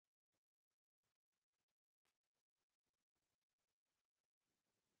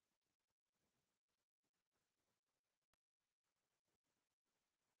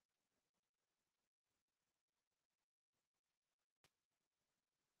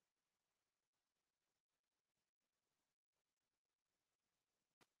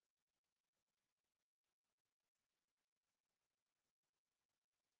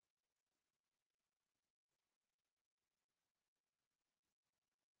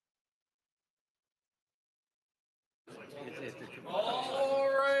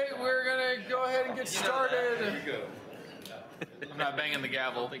started. There you go. I'm not banging the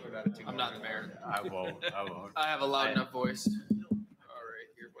gavel. I'm not the mayor. I won't. I have a loud enough voice. All right,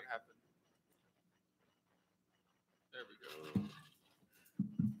 here, what happened? There we go.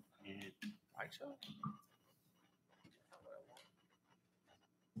 Mic show?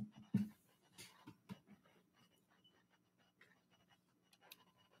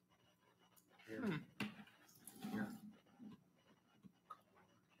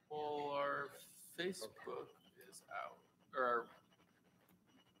 Well, our Facebook is out. Or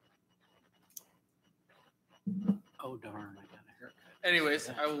Oh darn! I got a haircut. anyways,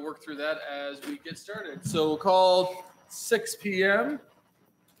 I will work through that as we get started. So we'll call 6 p.m.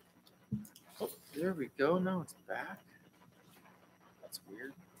 Oh, there we go. Now it's back. That's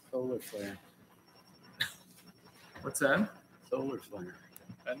weird. Solar flare. What's that? Solar flare.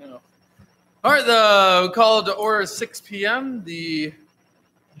 I know. All right, we call it to order 6 p.m. The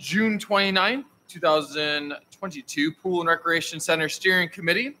June 29th, 2022 Pool and Recreation Center Steering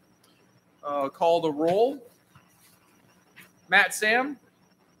Committee. Call the roll. Matt Sam.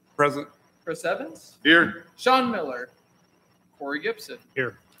 Present. Chris Evans. Here. Sean Miller. Corey Gibson.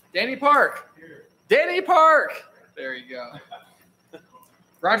 Here. Danny Park. Here. Danny Park. There you go.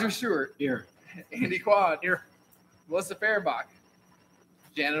 Roger Stewart. Here. Andy Quad. Here. Melissa Fairbach.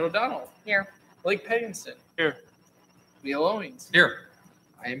 Janet O'Donnell. Here. Blake Pennington. Here. Neil Owings. Here.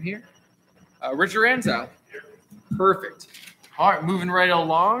 I am here. Richard Ranzow. Here. Perfect. All right, moving right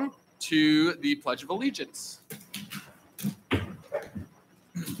along to the Pledge of Allegiance.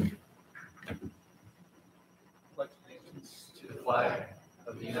 Pledge allegiance to the flag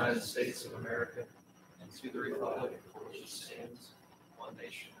of the United States of America and to the republic for which it stands, one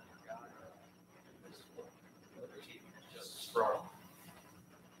nation under God, indivisible, with liberty and justice for all.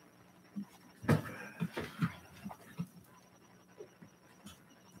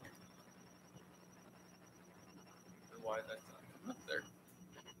 Why that's not up there.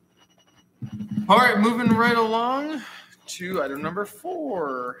 All right, moving right along to item number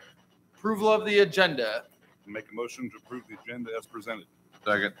 4, approval of the agenda. Make a motion to approve the agenda as presented.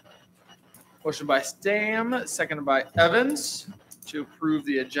 Second. Motion by Stam, seconded by Evans to approve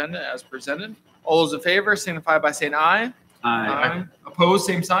the agenda as presented. All those in favor signify by saying aye. Aye. Opposed,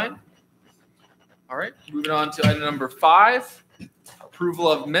 same sign. All right, moving on to item number 5, approval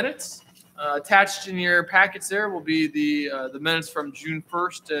of minutes. Attached in your packets there will be the minutes from June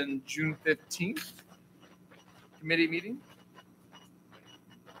 1st and June 15th committee meeting.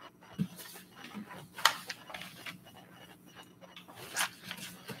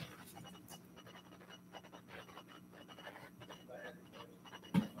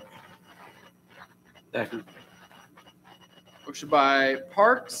 Second. Motion by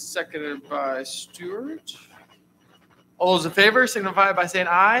Parks, seconded by Stewart. All those in favor signify by saying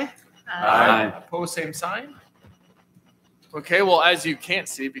aye. Aye. Opposed, same sign. Okay, well, as you can't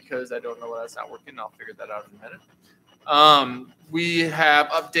see because I don't know why that's not working, I'll figure that out in a minute. We have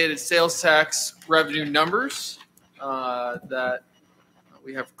updated sales tax revenue numbers that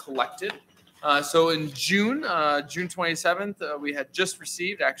we have collected. So in June 27th, we had just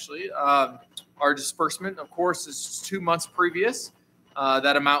received actually our disbursement. Of course, this is 2 months previous.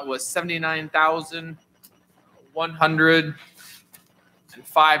 That amount was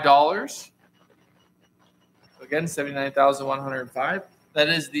 $79,105. Again, $79,105. That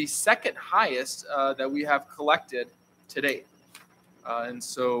is the second highest that we have collected to date. And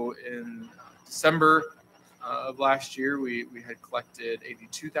so in December of last year, we had collected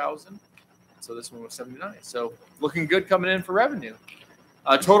 $82,000. So this one was $79,000. So looking good coming in for revenue.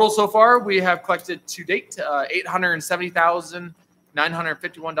 Total so far, we have collected to date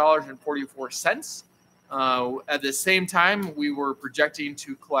 $870,951.44. At the same time, we were projecting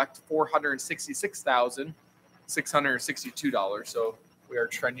to collect $466,662. So we are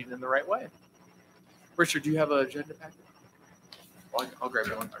trending in the right way. Richard, do you have an agenda packet? Well, I'll grab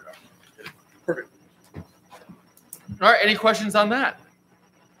one. Perfect. All right, any questions on that?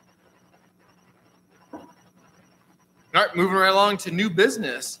 All right, moving right along to new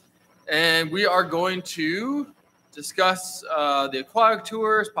business. And we are going to discuss the aquatic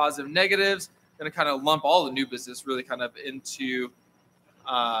tours, positive, negatives. Going to kind of lump all the new business really kind of into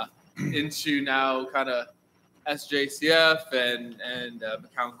now kind of SJCF and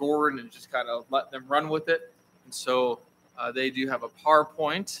McCown Gordon and just kind of let them run with it. And so they do have a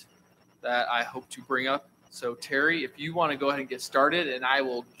PowerPoint that I hope to bring up. So Terry, if you want to go ahead and get started, and I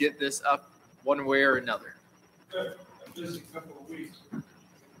will get this up one way or another. Just a couple of weeks.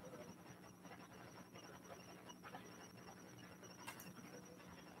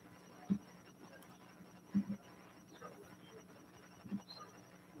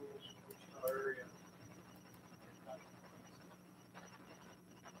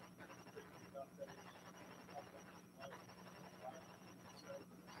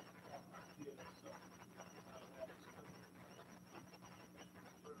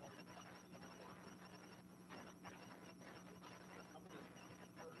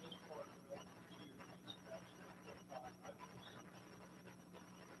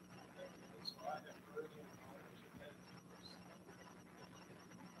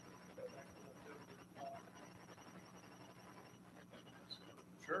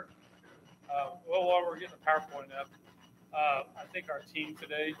 while we're getting the PowerPoint up, I think our team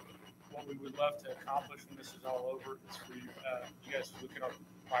today, what we would love to accomplish when this is all over is for you, you guys to look at our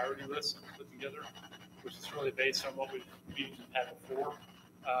priority list and put together, which is really based on what we've had before,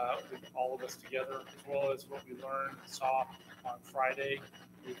 with all of us together, as well as what we learned and saw on Friday.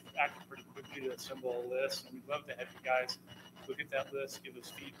 We've acted pretty quickly to assemble a list, and we'd love to have you guys look at that list, give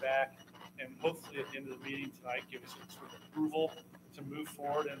us feedback, and hopefully at the end of the meeting tonight, give us some sort of approval to move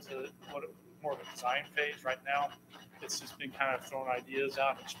forward into what more of a design phase. Right now, it's just been kind of throwing ideas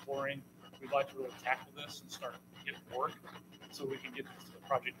out, exploring. We'd like to really tackle this and start getting work so we can get the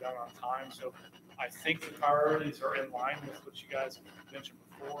project done on time. So I think the priorities are in line with what you guys mentioned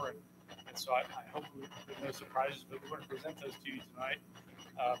before, and so I hope there's no surprises, but we're going to present those to you tonight.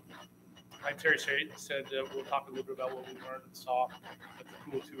 Like Terry said, we'll talk a little bit about what we learned and saw at the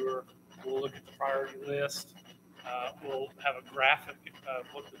pool tour. We'll look at the priority list. We'll have a graphic of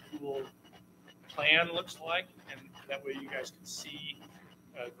what the pool plan looks like, and that way you guys can see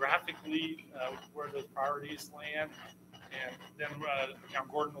graphically where those priorities land. And then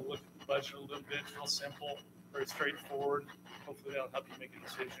Gordon will look at the budget a little bit. It's real simple, very straightforward. Hopefully that'll help you make a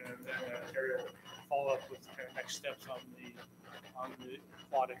decision. And then Terry will follow up with kind of next steps on the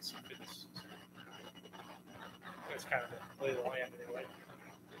aquatics and fitness. That's kind of the lay of the land anyway.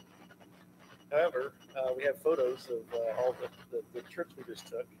 However, we have photos of all the trips we just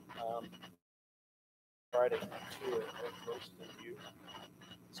took. Friday to it, most of you.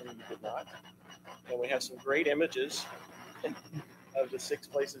 Some of you did not. And we have some great images of the 6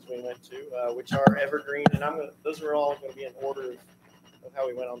 places we went to, which are evergreen. And those are all going to be in order of how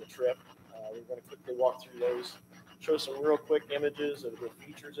we went on the trip. We're going to quickly walk through those, show some real quick images of the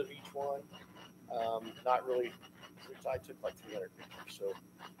features of each one. Not really, I took like 300 pictures, so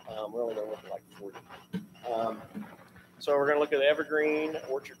we're only going to look at like 40. So we're going to look at Evergreen,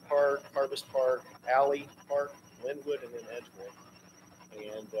 Orchard Park, Harvest Park, Alley Park, Linwood, and then Edgewood.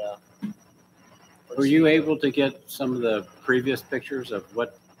 And Were you able to get some of the previous pictures of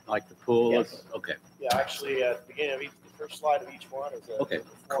what, like the pool? Yes. Okay. Yeah, actually, at the beginning of the first slide of each one is a Okay,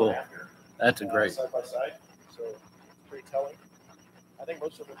 before cool. and after, That's a great. side by side. So it's pretty telling. I think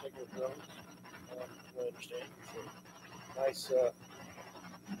most of them are taken with drones. I understand. So nice.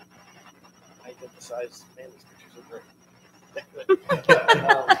 I emphasize, man, these pictures are great.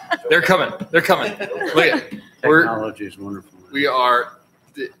 They're coming. They're coming. Look at it. Technology is wonderful. We are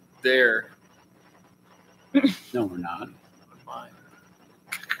there. No, we're not.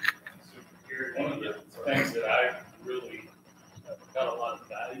 One of the things that I really got a lot of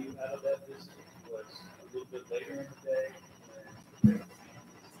value out of that visit was a little bit later in the day when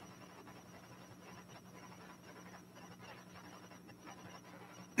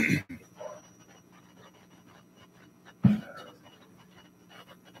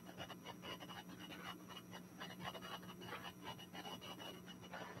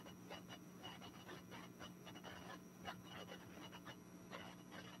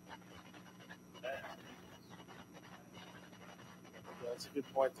That's a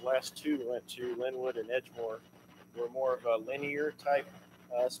good point. The last 2 we went to, Linwood and Edgemoor, were more of a linear type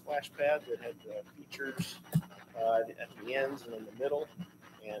splash pad that had features at the ends and in the middle,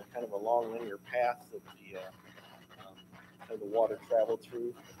 and kind of a long linear path that the kind of the water traveled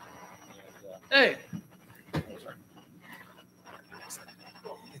through. And, Hey.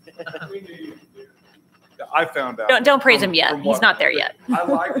 I found out. Don't praise him yet. from He's what- not there yet. I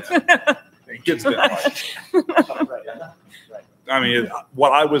like that. Kids didn't like it. right. I mean,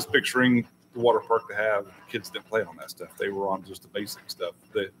 what I was picturing the water park to have, kids didn't play on that stuff. They were on just the basic stuff,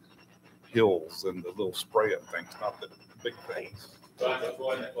 the hills and the little spray up things, not the big things.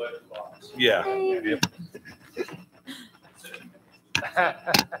 Yeah. Yep.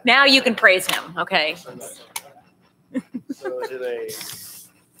 Now you can praise him. Okay. So is it a?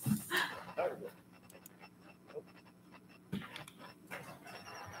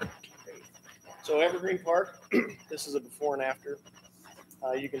 So Evergreen Park, this is a before and after.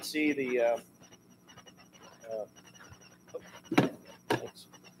 You can see the. Thanks.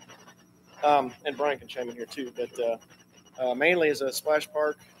 And Brian can chime in here too, but mainly is a splash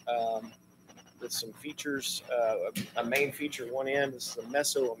park with some features. A main feature at one end is the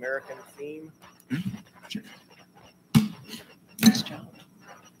Mesoamerican theme. Nice job.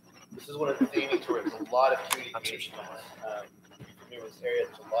 This is one of the themings where there's a lot of communication. In this area,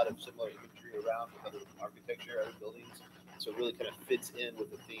 there's a lot of similar imagery around with other architecture, other buildings. So it really kind of fits in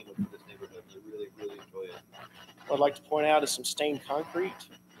with the theme of this neighborhood. I really, really enjoy it. What I'd like to point out is some stained concrete.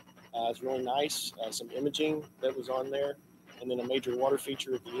 It's really nice. Some imaging that was on there, and then a major water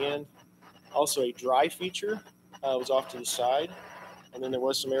feature at the end. Also a dry feature was off to the side, and then there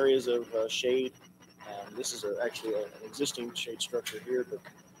was some areas of shade This is actually an existing shade structure here, but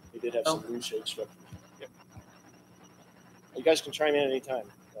they did have some new shade structures. Yep. You guys can chime in anytime.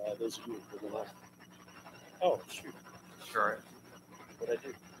 Those of you who don't know. Oh, shoot. Sure. What'd I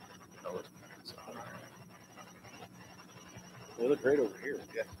do? They look great over here.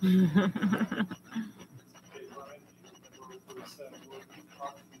 Yeah.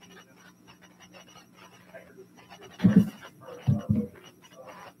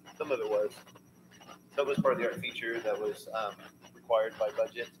 Some of it was. Some was part of the art feature that was required by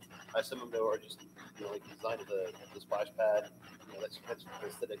budget. Some of them were just, like design of the splash pad. That's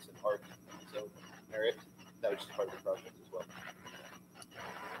aesthetics and art. So merit. That was just part of the project as well.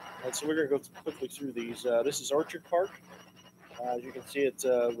 And so we're going to go quickly through these. This is Orchard Park. As you can see, it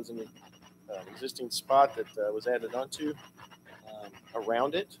was an existing spot that was added onto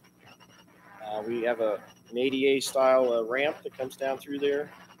around it. We have an ADA style ramp that comes down through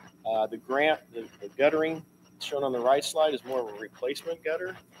there. The guttering shown on the right slide is more of a replacement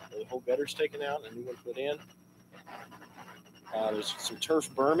gutter. The whole gutter's taken out and a new one put in. There's some turf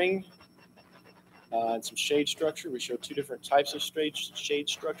berming and some shade structure. We show two different types of shade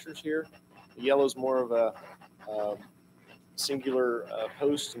structures here. The yellow is more of a singular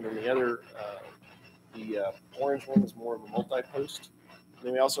post, and then the orange one is more of a multi-post. And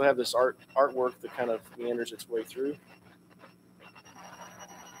then we also have this artwork that kind of meanders its way through.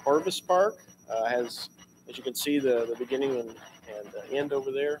 Harvest Park has, as you can see, the beginning and end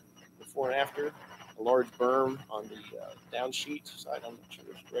over there, before and after. A large berm on the downsheet side. I'm not sure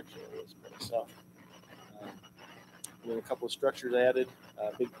which direction it is, but south. And then a couple of structures added,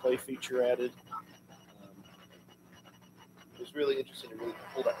 big play feature added. It was really interesting to really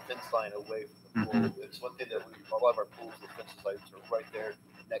pull that fence line away from the pool. It's one thing that a lot of our pools, the fence lines are right there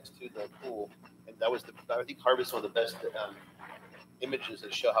next to the pool, and that was I think Harvest is one of the best images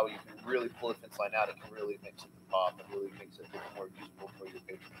that show how you can really pull the fence line out. It can really make something pop and really makes it look more usable for your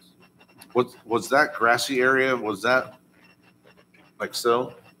patrons. Was that grassy area? Was that like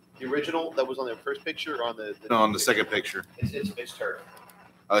so? The original that was on the first picture, or on the No, on the second picture. It's turf.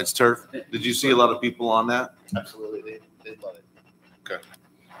 It's turf. Did you see a lot of people on that? Absolutely, they love it. Okay.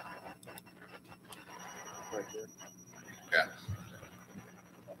 Right there. Yeah.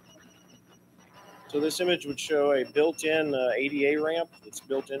 So this image would show a built-in ADA ramp that's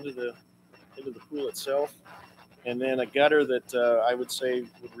built into the pool itself, and then a gutter that I would say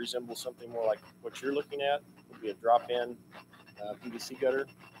would resemble something more like what you're looking at. Would be a drop-in PVC gutter.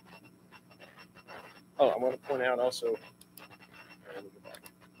 Oh, I want to point out also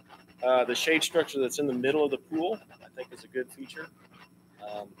the shade structure that's in the middle of the pool. I think is a good feature.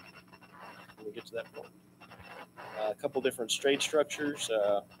 When we get to that point, a couple different shade structures.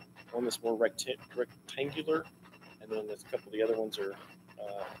 One that's more rectangular, and then there's a couple of the other ones are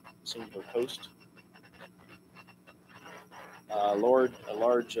singular post. A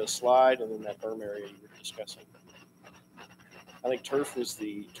large slide, and then that berm area you were discussing. I think turf was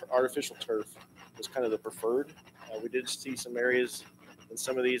artificial turf was kind of the preferred. We did see some areas in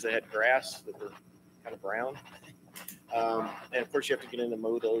some of these that had grass that were kind of brown. And of course you have to get in to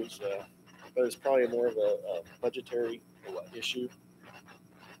mow those, but it's probably more of a budgetary issue.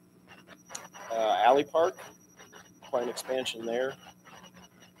 Alley Park, quite an expansion there.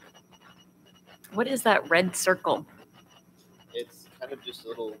 What is that red circle? It's kind of just a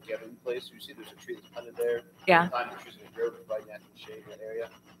little gathering place. You see there's a tree that's planted there. Yeah. Time the tree's going to grow to provide natural shade in that area.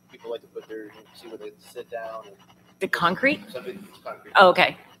 People like to put their, see where they sit down. And The concrete? something it's concrete. Oh,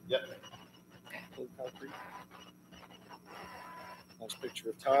 okay. Yep. Concrete. Nice picture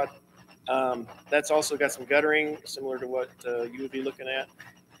of Todd. That's also got some guttering, similar to what you would be looking at.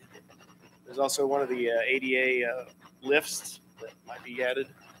 There's also one of the ADA lifts that might be added.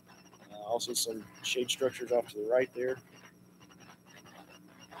 Also some shade structures off to the right there.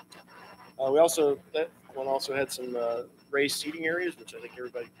 That one also had some raised seating areas, which I think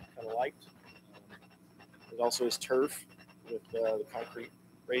everybody kind of liked. It also is turf with the concrete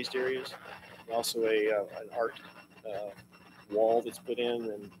raised areas. And also an art wall that's put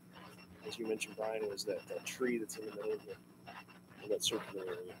in, and as you mentioned, Brian, was that tree that's in the middle of that circular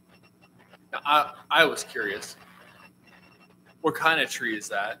area. I was curious. What kind of tree is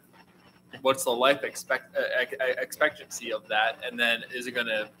that? What's the life expectancy of that? And then is it going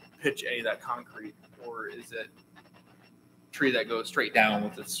to pitch any of that concrete, or is it a tree that goes straight down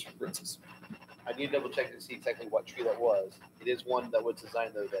with its roots? I need to double check to see exactly what tree that was. It is one that was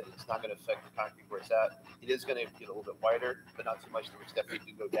designed though that it's not going to affect the concrete where it's at. It is going to get a little bit wider, but not too much that it's definitely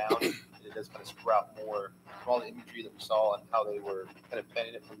can go down. And it does kind of sprout more from all the imagery that we saw and how they were kind of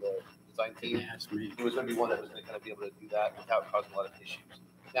planning it from the design team. It was going to be one that was going to kind of be able to do that without causing a lot of issues.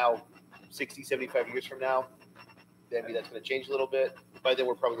 Now, 60, 75 years from now, maybe that's going to change a little bit. By then,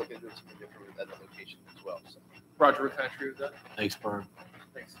 we're probably looking at doing something different with that location as well. So. Roger, what kind of tree was that? Lakes Park.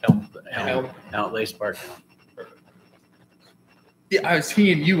 Thanks. Out Lakes Park. Yeah, I was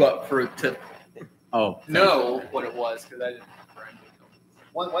teeing you up to Oh. know what it was because I didn't.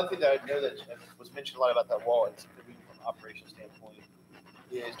 One thing that I know that was mentioned a lot about that wall, and from an operations standpoint,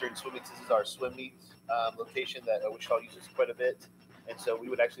 is during swim meets. This is our swim meets location that Wichita uses quite a bit, and so we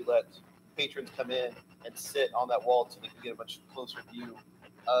would actually let patrons come in and sit on that wall so they can get a much closer view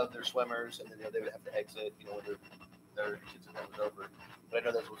of their swimmers, and then they would have to exit, when their kids and was over. But I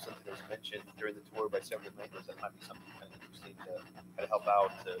know that was something that was mentioned during the tour by several of the members. That might be something kind of interesting to kind of help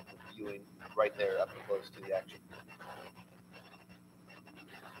out with viewing right there up close to the action.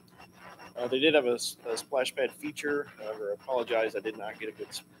 They did have a splash pad feature. However, I apologize, I did not get a good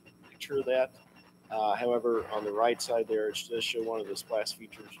picture of that. However, on the right side there, it does show one of the splash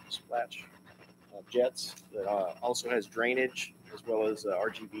features, splash jets that also has drainage as well as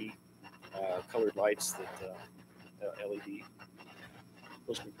RGB colored lights that LED.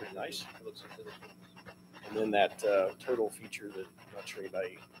 Supposed to be pretty nice. It looks like it. And then that turtle feature that I'm not sure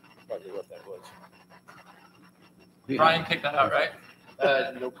anybody probably what that was. Brian picked that out, right?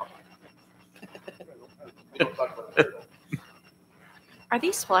 No problem. We don't talk about the turtle. Are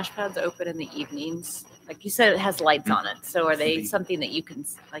these splash pads open in the evenings? Like you said, it has lights on it. So are they something that you can,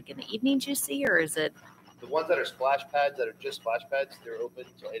 like in the evenings you see, or is it? The ones that are splash pads, that are just splash pads, they're open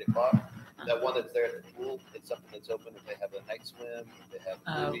until 8 o'clock. That one that's there at the pool, it's something that's open if they have a night swim, if they have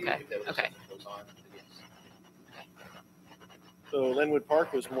a movie, Okay. if they have Okay. something that goes on. Yes. So Linwood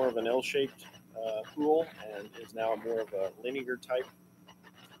Park was more of an L-shaped pool and is now more of a linear type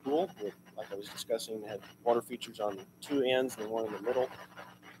pool with, like I was discussing, had water features on two ends and one in the middle.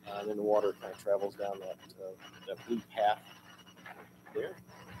 And then the water kind of travels down that blue path there.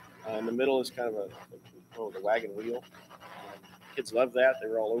 In the middle is kind of the wagon wheel. Kids love that. They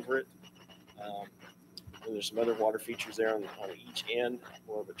were all over it. And there's some other water features there on each end,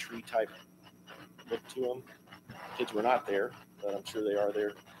 more of a tree type look to them. Kids were not there, but I'm sure they are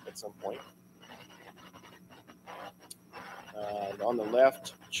there at some point. On the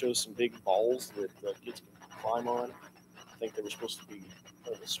left shows some big balls that kids can climb on. I think there was supposed to be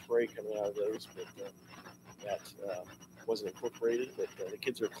kind of a spray coming out of those, but that wasn't incorporated. But the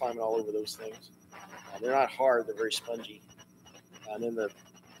kids are climbing all over those things. They're not hard; they're very spongy. And then the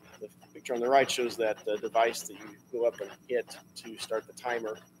picture on the right shows that device that you go up and hit to start the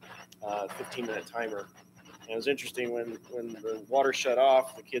timer, 15-minute timer. And it was interesting when the water shut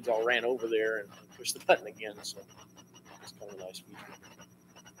off, the kids all ran over there and pushed the button again. So it's kind of a nice feature.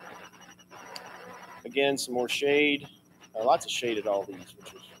 Again, some more shade. Lots of shade at all these,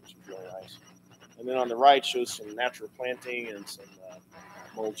 which was really nice. And then on the right shows some natural planting and some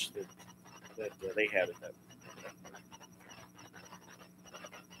mulch that they had at that.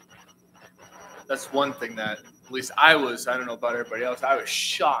 That's one thing that at least I don't know about everybody else, I was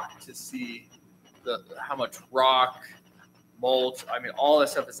shocked to see how much rock, mulch, I mean, all that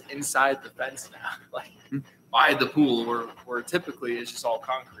stuff is inside the fence now. Like by the pool where typically it's just all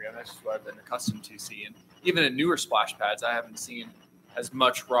concrete. And that's just what I've been accustomed to seeing. Even in newer splash pads, I haven't seen as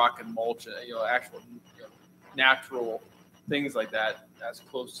much rock and mulch, actual natural things like that as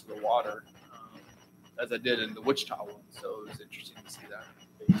close to the water as I did in the Wichita one. So it was interesting to see that.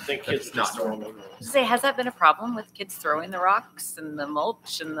 You think kids That's are just not throwing normal. them? Say, has that been a problem with kids throwing the rocks and the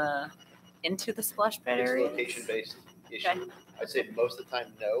mulch and into the splash pad It's a area? location-based issue. Okay. I'd say most of the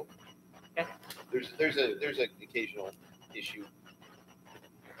time, no. Okay. There's an occasional issue.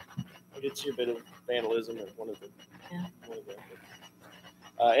 We did see a bit of vandalism at one of the. Yeah.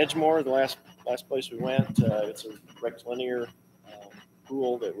 Edgemore, the last place we went, it's a rectilinear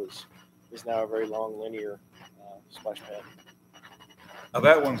pool that is now a very long linear splash pad. Now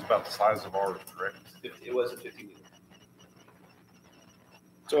that one's about the size of ours, correct? It was a 50-meter.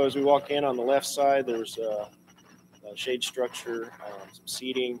 So as we walk in on the left side, there's a shade structure, some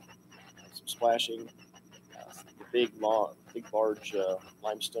seating, some splashing, the big large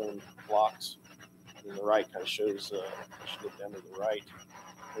limestone blocks. And the right kind of shows, I should look down to the right.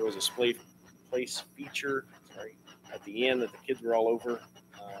 There was a place feature, at the end that the kids were all over.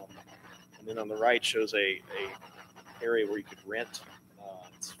 And then on the right shows a area where you could rent.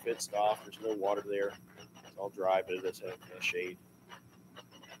 It's fenced off. There's no water there. It's all dry, but it does have shade.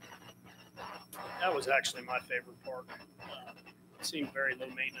 That was actually my favorite park. It seemed very low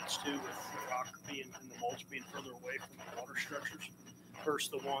maintenance too, with the rock being and the mulch being further away from the water structures. Versus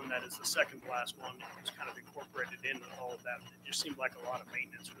the one that is the second to last one, it was kind of incorporated in with all of that. It just seemed like a lot of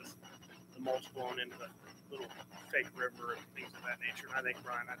maintenance with the the mulch blown into the little fake river and things of that nature. And I think,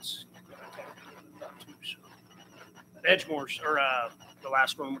 Brian, that's what I talked about too. So. Edgemore's, or the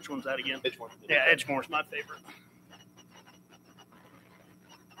last one, which one's that again? Edgemore. Yeah, Edgemore's my favorite.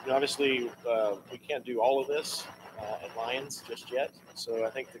 And obviously, we can't do all of this at Lions just yet. So I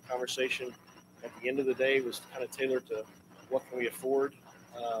think the conversation at the end of the day was kind of tailored to what can we afford,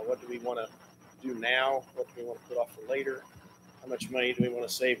 what do we want to do now, what do we want to put off for later, how much money do we want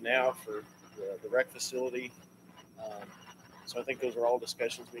to save now for the rec facility. So I think those are all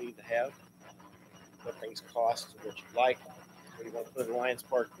discussions we need to have. What things cost, what you like, what you want to put in Lions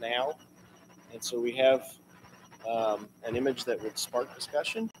Park now. And so we have an image that would spark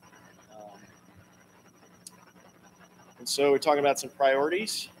discussion. And so we're talking about some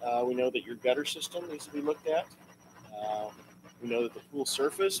priorities. We know that your gutter system needs to be looked at. We know that the pool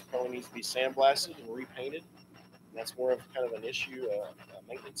surface probably needs to be sandblasted and repainted. And that's more of kind of an issue, a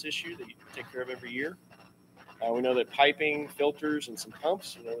maintenance issue that you take care of every year. We know that piping, filters, and some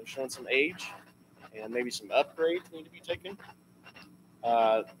pumps, they're showing some age, and maybe some upgrades need to be taken.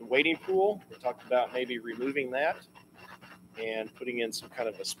 The wading pool, we talked about maybe removing that and putting in some kind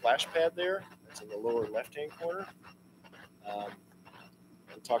of a splash pad there. That's in the lower left-hand corner.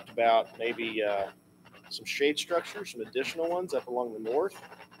 We talked about maybe some shade structures, some additional ones up along the north.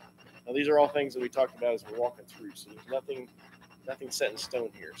 Now, these are all things that we talked about as we're walking through, so there's nothing set in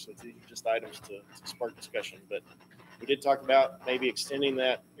stone here. So these are just items to spark discussion. But we did talk about maybe extending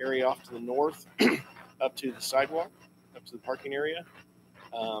that area off to the north up to the sidewalk, up to the parking area,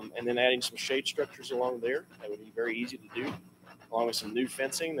 and then adding some shade structures along there. That would be very easy to do, along with some new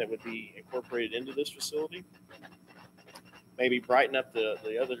fencing that would be incorporated into this facility. Maybe brighten up the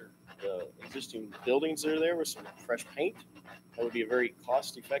existing buildings that are there with some fresh paint. That would be a very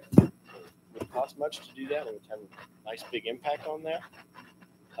cost-effective. It would cost much to do that. It would have a nice big impact on that.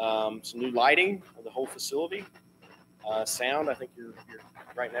 Some new lighting of the whole facility. Sound, I think you're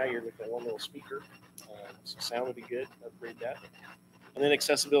right now you're looking at one little speaker. So sound would be good. Upgrade that. And then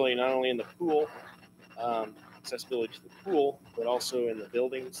accessibility, not only in the pool, accessibility to the pool, but also in the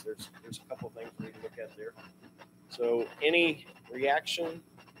buildings. There's a couple of things we need to look at there. So any reaction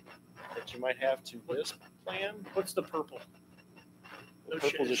that you might have to this plan? What's the purple? The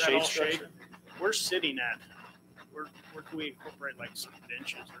purple's a shade structure. We're sitting at, where can we incorporate like some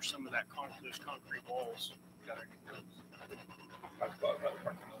benches or some of that those concrete walls?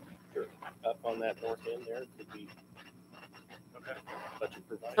 Up on that north end there could be okay. Budget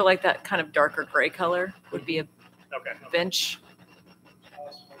provided. So like that kind of darker gray color would be a Okay. bench.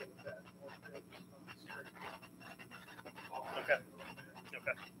 Okay.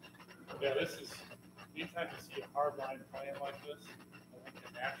 Okay. Yeah, this is, anytime you see a hard line plan like this, I think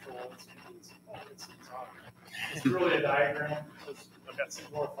the natural it's it's really a diagram. It's a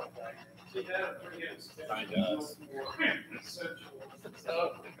glorified diagram. So you have a pretty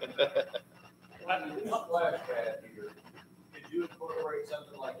Splash pad here. Could you incorporate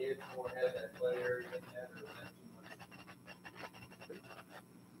something like Edgemore had that play area in that, or is that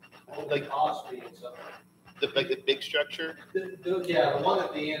too much? Like Osby and something. Like the big structure? Yeah, the one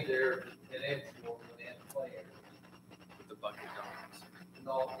at the end there at Edgemore, when they had the play area. With the bucket dogs.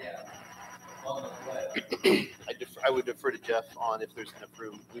 No, yeah, on the left. I would defer to Jeff on if there's enough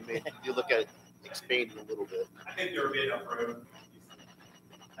room. We may you look at expanding a little bit. I think there would be enough room.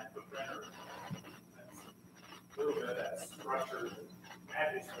 A little bit of that structure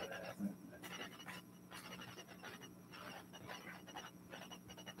adds to that.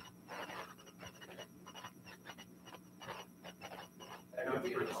 I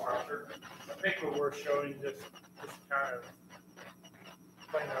think what we're showing just kind of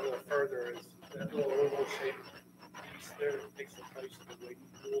playing that a little further is that little oval shape piece there that takes the place of the wading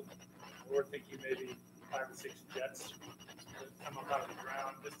pool. We're thinking maybe 5 or 6 jets that come up out of the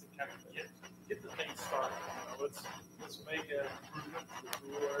ground just to kind of get the thing started. Let's make an improvement to the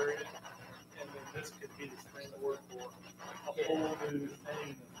pool area, and then this could be the springboard for a whole new thing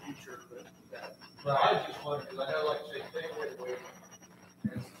in the future. But I was just wondering, because I know, like I say, stay away from waiting,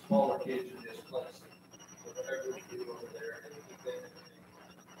 and some smaller kids in this place. So whatever we do over there, and we keep that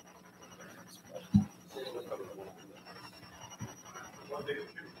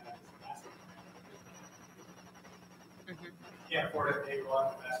Can't afford it, pay a lot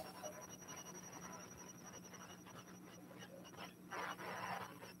of that.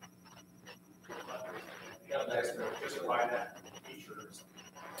 Just buy that feature or something.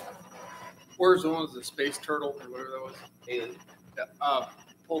 Where's the one with the space turtle or whatever that was? Haley. Yeah,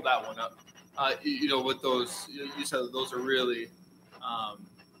 pull that one up. With those, you said that those are really,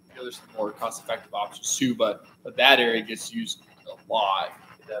 there's some more cost-effective options too, but that area gets used a lot.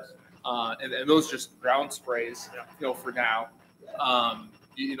 It does. and those are just ground sprays, for now.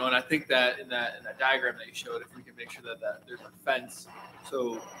 And I think that in that diagram that you showed, if we can make sure that there's a fence,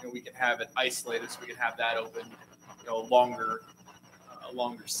 so we can have it isolated, so we can have that open, a longer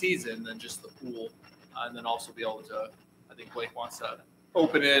season than just the pool, and then also be able to. I think Blake wants to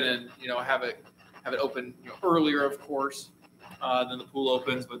open it and have it open earlier, of course, than the pool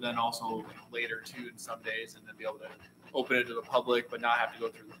opens, but then also later too in some days, and then be able to open it to the public, but not have to go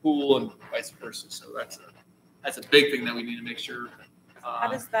through the pool and vice versa. So that's a big thing that we need to make sure. How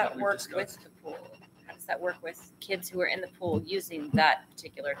does that we've work discussed. with the pool? How does that work with kids who are in the pool using that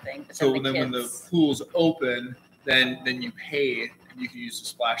particular thing? But So then then when the pool's open, then you pay and you can use the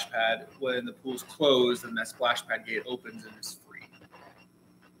splash pad. When the pool's closed, then that splash pad gate opens and is free.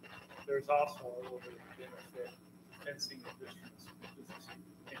 There's also a little bit of benefit fencing the distance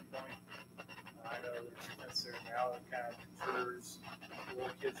standpoint. I know there's a fence there now that kind of deters little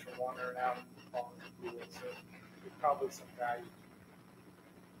kids from wandering out and falling in the pool. So there's probably some value.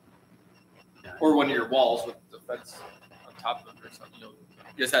 Or one of your walls with the fence on top of it or something. You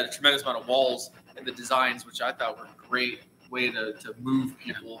guys had a tremendous amount of walls in the designs, which I thought were a great way to move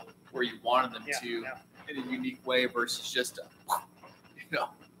people where you wanted them to in a unique way versus just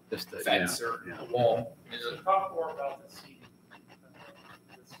Just a fence or a wall. So talk more about the seating.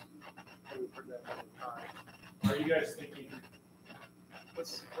 We heard that all the time. Are you guys thinking? What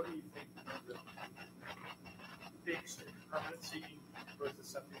do you think of the fixed permanent seating versus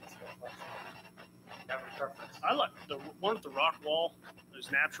something that's more flexible? Have a preference? I like the one at the rock wall.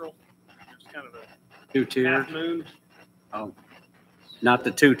 Is natural. It's kind of a Two-tiered? half moon. Oh, not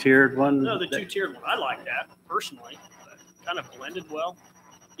the two-tiered one? No, the two-tiered one. I like that personally. Kind of blended well.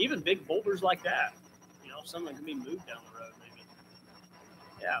 Even big boulders like that. Some that can be moved down the road maybe.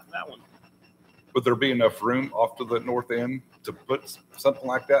 Yeah, that one. Would there be enough room off to the north end to put something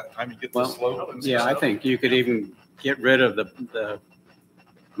like that? Time you get the slope. And Yeah, I stuff? think you could even get rid of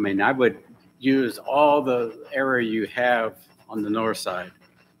I would use all the area you have on the north side,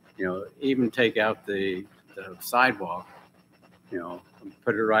 even take out the sidewalk,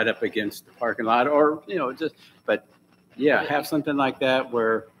 put it right up against the parking lot or, have something like that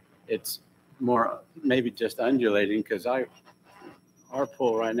where it's more, maybe just undulating because our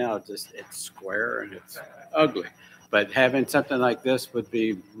pool right now, it's square and it's ugly, but having something like this would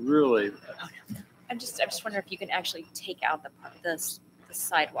be really. I just wonder if you can actually take out the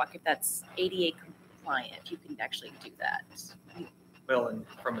sidewalk, if that's ADA compliant, if you can actually do that. Well, and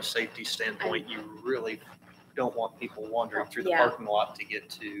from a safety standpoint, you really don't want people wandering through the Yeah. parking lot to get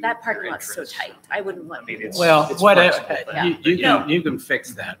to That parking your lot's so entrance. tight. I wouldn't want. I mean, it's Well, whatever. Yeah. You can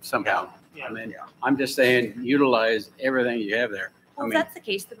fix that somehow. Yeah. I mean, I'm just saying, utilize everything you have there. Well, if that's the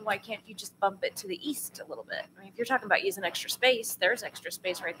case, then why can't you just bump it to the east a little bit? I mean, if you're talking about using extra space, there's extra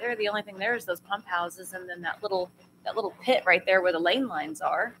space right there. The only thing there is those pump houses and then that little pit right there where the lane lines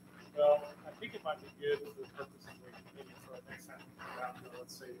are. Well, I think it might be good for the purposes of maybe for our next time we come out,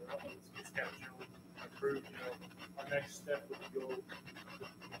 let's say, it's kind of generally approved, our next step would be go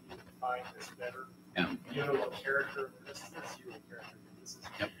define this better. Yeah. What character, this is zero character. This is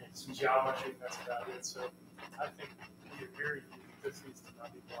some geometry, that's about it. So I think we agree this needs to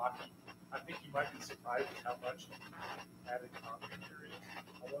not be blocking. I think you might be surprised at how much added concrete there is.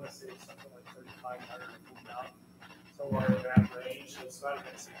 I want to say something like 3,500 now. Somewhere in that range, so it's not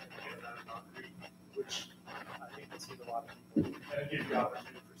even significant amount of concrete, which I think will see a lot of people. And it gives you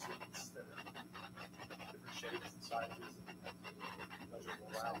opportunity for students that are different shapes and sizes.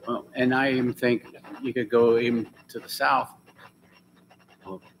 Well, and I even think you could go even to the south.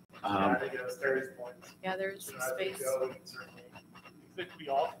 I think it was Terry's point. Yeah, there's some space. There could be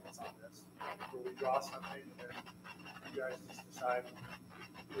alternates on this, where we draw something and then you guys just decide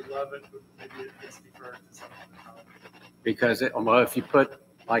we love it, but maybe it gets deferred to something. Because if you put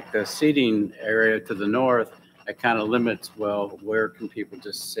like the seating area to the north, it kind of limits, where can people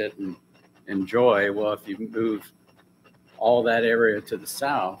just sit and enjoy? Well, if you move all that area to the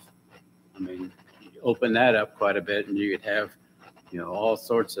south, I mean, you open that up quite a bit and you could have, all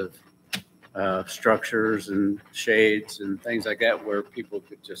sorts of structures and shades and things like that where people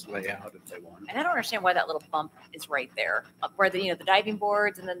could just lay out if they want. And I don't understand why that little bump is right there, where the diving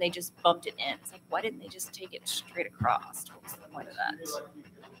boards, and then they just bumped it in. It's like, why didn't they just take it straight across? What's the point of that?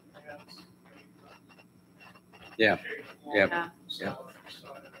 Yeah. Yeah. Yeah.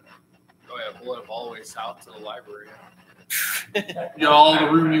 Oh yeah, pull it all the way south to the library. You know, all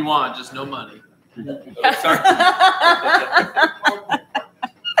the room you want, just no money. Sorry.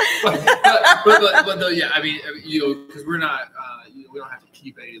 but though, yeah, I mean, because we're not, we don't have to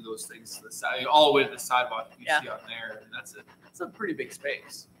keep any of those things to the side, all the way to the sidewalk you see on there, and that's a pretty big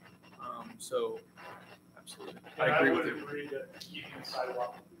space. So, absolutely, And I agree would with you. agree that keeping the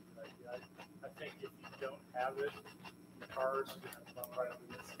sidewalk would be a good idea. I think if you don't have it, the cars are going to run right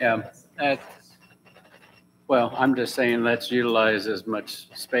over this. Yeah, well, I'm just saying, let's utilize as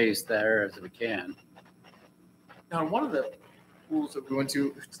much space there as we can. Now, one of the pools that we went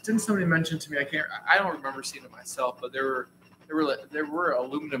to, didn't somebody mention to me? I don't remember seeing it myself, but there were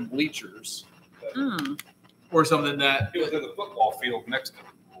aluminum bleachers Hmm. or something that It was in the football field next to the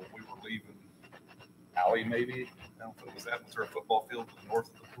pool. We were leaving alley maybe. I don't know if it was that. Was there a football field north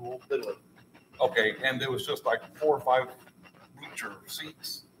of the pool? Literally. Okay, and there was just like 4 or 5 bleacher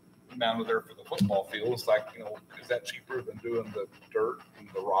seats mounted there for the football field. It's like, is that cheaper than doing the dirt and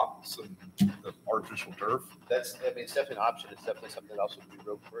the rocks and the artificial turf? It's definitely an option. It's definitely something that also can be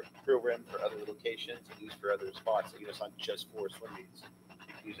programmed for other locations and used for other spots. It's not just for swim meets.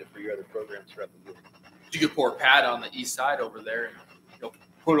 You can use it for your other programs throughout the year. you could pour a pad on the east side over there and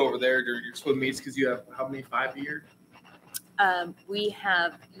put it over there during your swim meets because you have how many, 5 a year? We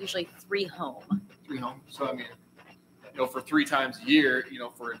have usually 3 home. 3 home. So I mean, for 3 times a year,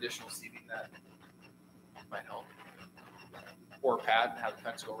 for additional seating, that might help. Or a pad and have the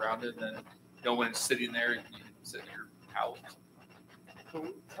fence go around it, and then when it's sitting there, you can sit in your house.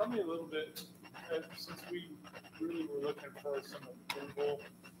 So tell me a little bit, since we really were looking for some approval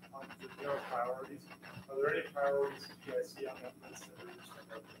on the general priorities, are there any priorities that you guys see on that list that are just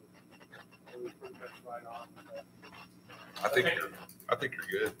really pretty much right on? I think you're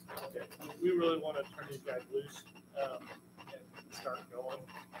good. Okay, we really want to turn these guys loose and start going.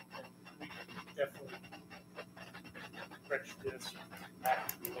 And we can definitely stretch this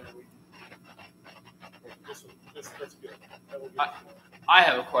actively whenever we. That's good. That will get us going. I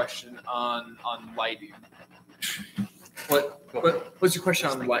have a question on lighting. What's your question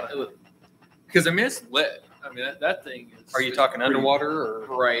on light? Because I mean, it's lit. I mean, that thing is. Are you talking pretty- underwater or?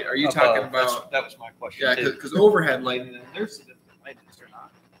 Right. Are you above? talking about? That was my question Yeah, too. because overhead lighting, and there's significant lighting, is there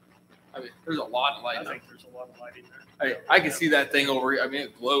not? I mean, there's a lot of I lighting. think there's a lot of lighting there. I can see that thing over. I mean,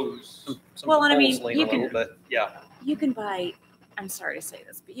 it glows. Some Well, and I poles mean, lean you a little can- bit, yeah. You can buy, I'm sorry to say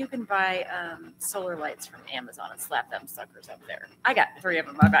this, but you can buy solar lights from Amazon and slap them suckers up there. I got 3 of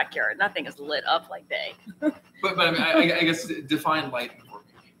them in my backyard. That thing is lit up like day. But I mean, I guess define lighting for me.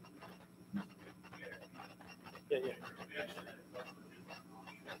 Yeah, yeah.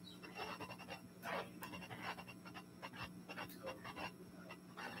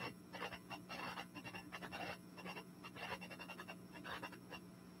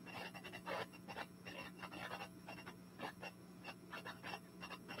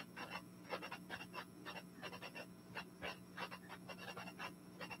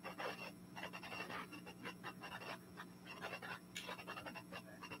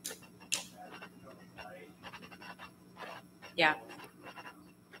 Yeah.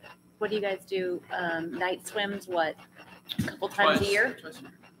 What do you guys do? Night swims, what, a couple times a year? Twice a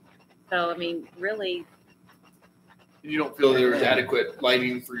year. So, I mean, really, You don't feel there was adequate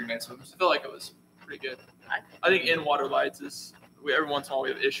lighting for your night swims? I feel like it was pretty good. I think in water lights is every once in a while we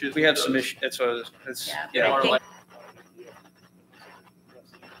have issues. We with have some those. issues, that's what I was, it's, Yeah. yeah. Water think- light-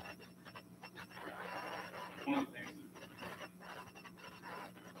 One of the things that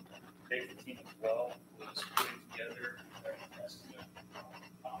Dave the team as well was putting together an estimate on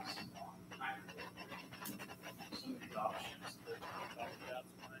costs on some of these options that we talked about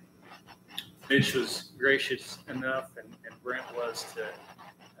tonight. Mitch was gracious enough and Brent was to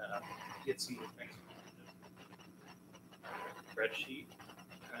get some of the things. Spreadsheet.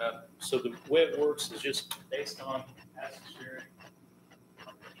 So the way it works is just based on asset sharing.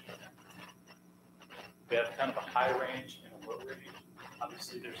 We have kind of a high range and a low range.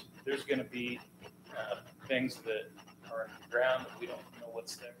 Obviously, there's going to be things that are in the ground that we don't know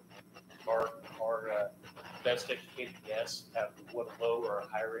what's there. Our best educated guess at what a low or a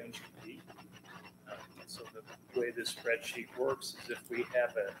high range can be. So the way this spreadsheet works is if we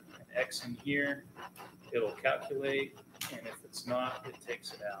have an X in here, it'll calculate, and if it's not, it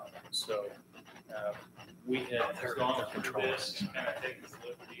takes it out. So we have gone through this and kind of taken the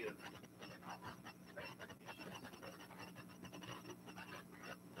liberty of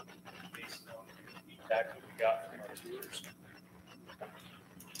based on the feedback that we got from our tours.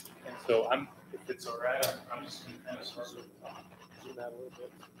 And so if it's all right, I'm just going to kind of start with the top. Zoom out a little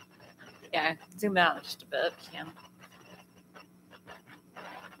bit. yeah, zoom out just a bit, yeah.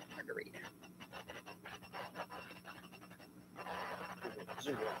 Hard to read.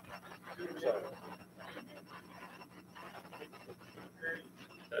 Zoom in. Sorry.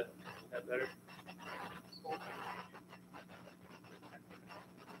 That better?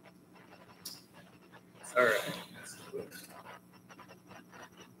 All right.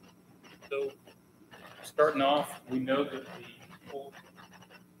 So starting off, we know that the pool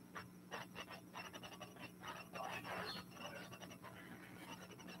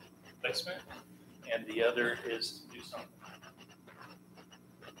placement, and the other is to do something.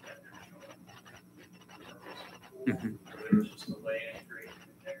 Mhm. There's just a lay entry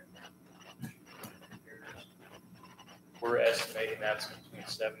in there. We're estimating that's between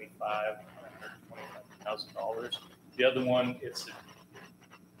 $75,000 and $125,000. The other one, it's the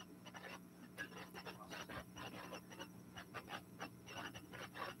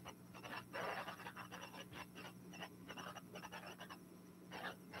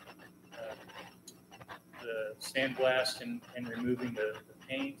sandblast and removing the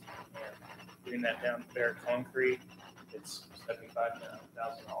paint and putting that down to bare concrete. It's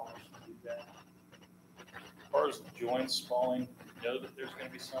 $75,000 to do that. As far as the joints falling, we know that there's going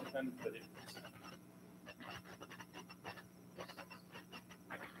to be something, but it's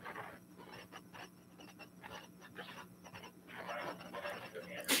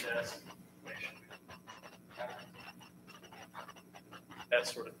that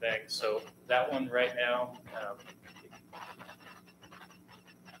sort of thing. So that one right now,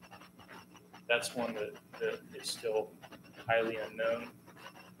 that's one that is still highly unknown.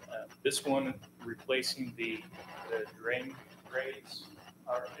 This one, replacing the drain grades,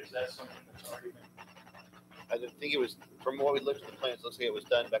 is that something that's already been? I didn't think it was, from what we looked at the plans, looks like it was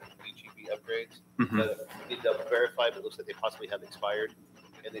done back in HEB upgrades. Mhm. But we need to double verify, but it looks like they possibly have expired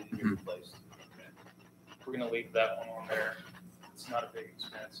and they need to be Mhm. replaced. We're gonna leave that one on there. It's not a big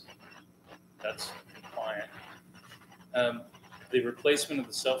expense. That's compliant. The replacement of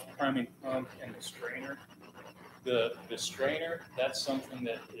the self-priming pump and the strainer. The strainer, that's something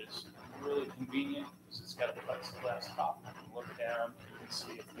that is really convenient because it's got a plexiglass top. You can look down, you can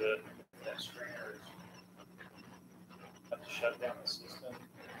see if that strainer is have to shut down the system.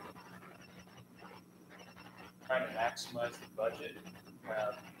 Trying to maximize the budget.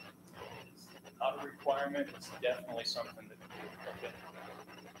 It's not a requirement. It's definitely something that we look at.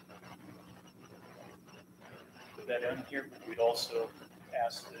 Put that in here, but we'd also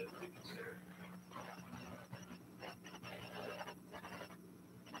ask to consider.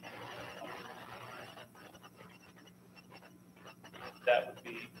 That would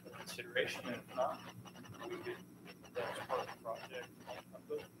be a consideration, and if not, we could, that's part of the project.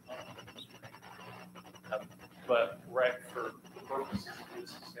 But right for the purposes of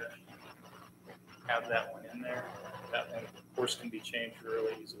this discussion, have that one in there. That one, of course, can be changed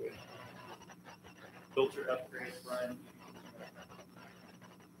really easily. Filter upgrade, Brian.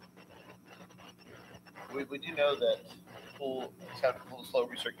 We do know that pool, it's got a full slow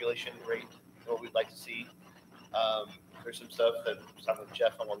recirculation rate, what we'd like to see. There's some stuff that we're talking with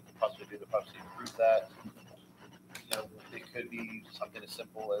Jeff on what we could possibly do to possibly improve that. You know, it could be something as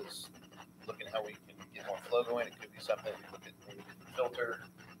simple as looking at how we can get more flow going. It could be something we look at maybe the filter.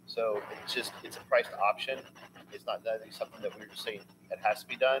 So it's a priced option. It's not that it's something that we're just saying that has to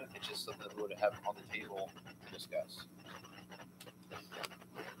be done. It's just something that we would have on the table to discuss.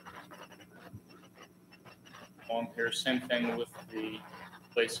 On here, same thing with the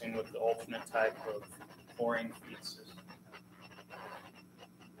placing with the alternate type of chlorine feed system.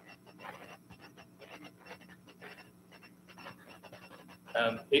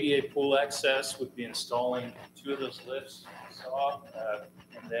 ADA pool access would be installing 2 of those lifts you saw,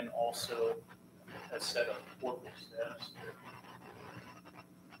 and then also a set of portable steps.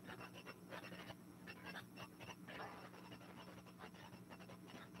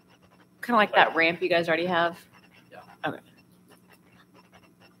 Kind of like that ramp you guys already have.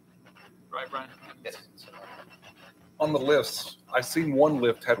 Right, Brian? Yes. On the lifts, I seen one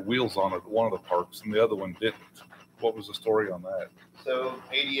lift had wheels on it at one of the parks and the other one didn't. What was the story on that? So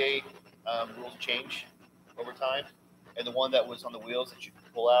ADA rules change over time, and the one that was on the wheels that you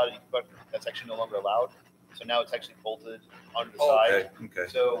could pull out and you could put, that's actually no longer allowed. So now it's actually bolted onto the side. Okay.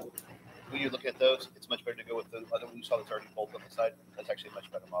 So when you look at those, it's much better to go with the other one you saw that's already bolted on the side. That's actually a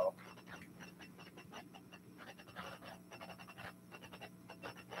much better model.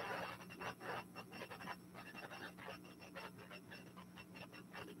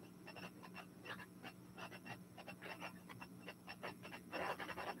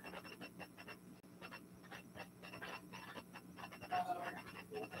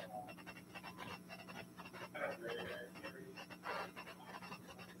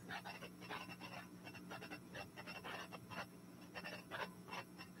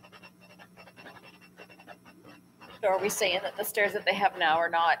 So are we saying that the stairs that they have now are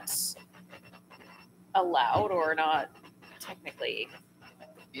not allowed or not technically?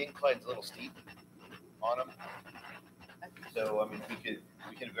 The incline's a little steep on them. So, I mean, we could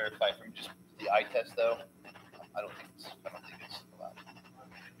We can verify from just the eye test though. I don't think it's allowed.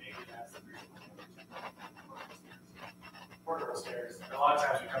 Maybe that's the reason. Corridor stairs. A lot of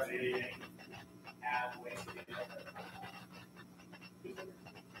times because they didn't have ways to get up there.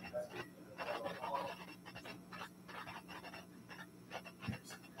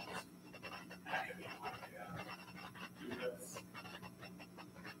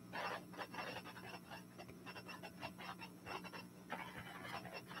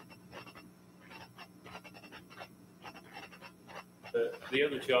 The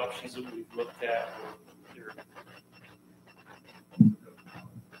other two options that we've looked at were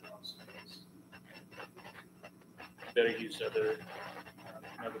better use other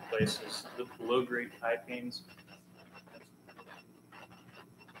places. The below grade pipings.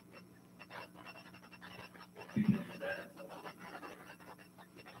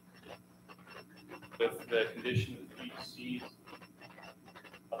 With the condition of the PCs,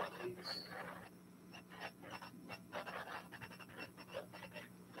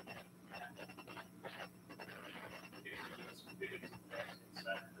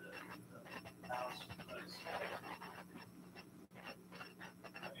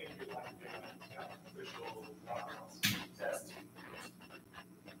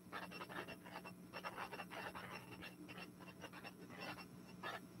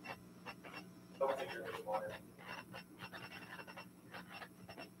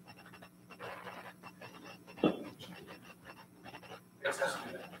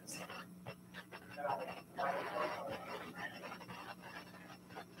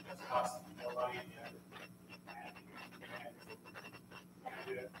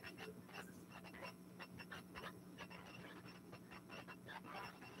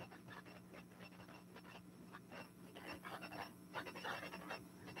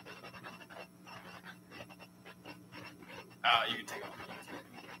 You can take off.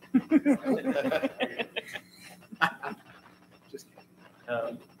 Just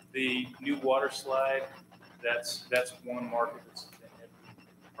kidding. The new water slide, that's one market that's been hit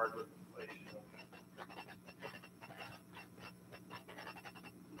hard with inflation.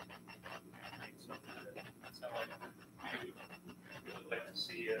 Sound like we would like to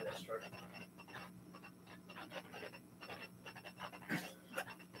see a structure.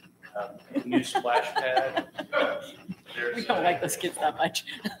 New splash pad. We don't like those kids that much.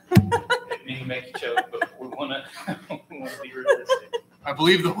 It may make you choke, but we want to be realistic. I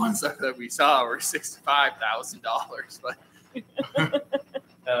believe the ones that we saw were $65,000, but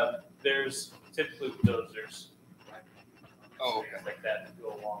There's typically with those, there's okay. things like that to go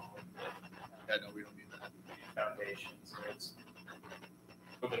along with it. Yeah, no, we don't need that. Foundations, and it's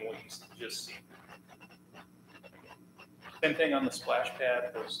something we just see. Same thing on the splash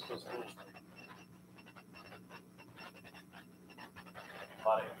pad, those little. A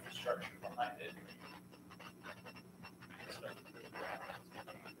lot of infrastructure behind it.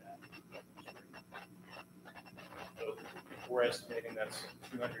 So we're estimating that's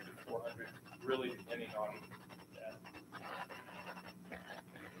 200 to 400, really depending on that.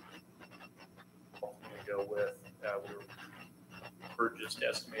 Ultimately go with, we're just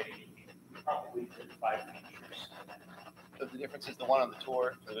estimating probably 5 features. So the difference is the one on the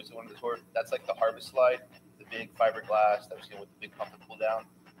tour, for those who went on the tour, that's like the harvest slide, the big fiberglass that was with the big pump and pull down.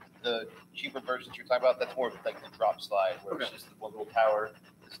 The cheaper versions you're talking about, that's more like the drop slide, where it's just the one little tower,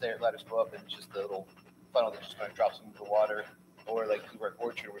 the stair ladders go up, and it's just the little funnel that just kind of drops into the water. Or like Bluebird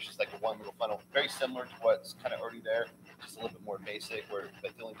Orchard, where it's just like a one little funnel, very similar to what's kind of already there, just a little bit more basic. Where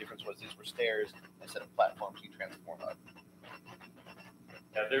like the only difference was these were stairs instead of platforms you transform up.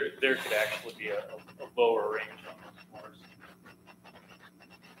 Yeah, there could actually be a lower range on those floors.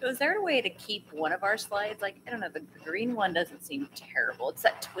 So is there a way to keep one of our slides? Like, I don't know, the green one doesn't seem terrible. It's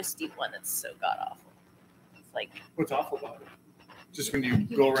that twisty one that's so god awful. It's like What's awful about it? Just when you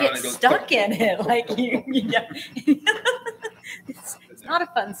you go around get and go stuck in it. Like it's not a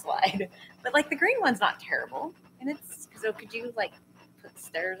fun slide. But like the green one's not terrible. And it's so could you like put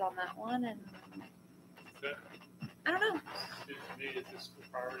stairs on that one and I don't know.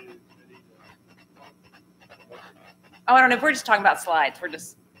 Oh, I don't know if we're just talking about slides.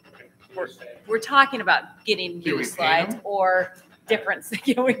 We're talking about getting Can new we paint slides them? or different.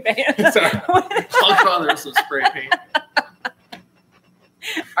 Can we paint them? Sorry. I'll draw there some spray paint.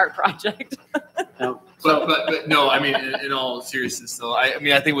 Art project. No, But no, I mean, in all seriousness, though, I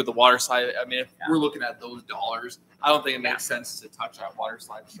mean, I think with the water slide, I mean, if we're looking at those dollars, I don't think it makes sense to touch that water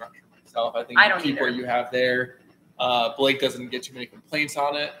slide structure myself. I think I you don't keep either. what you have there. Blake doesn't get too many complaints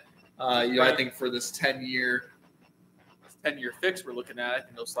on it. You know, I think for this 10-year fix we're looking at, I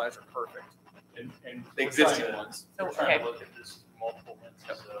think those slides are perfect. And The we're existing trying to- ones. So, We're trying okay. to look at this multiple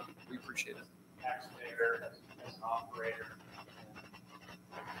lenses of We appreciate it. taxpayer, as an operator.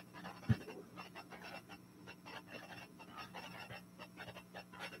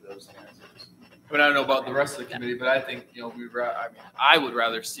 Those kinds of. I mean, I don't know about the rest of the committee, but I think, I would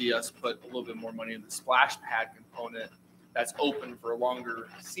rather see us put a little bit more money in the splash pad component that's open for a longer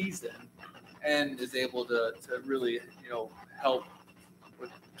season and is able to really, help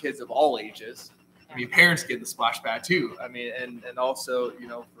with kids of all ages. I mean, parents get the splash pad too. I mean, and also,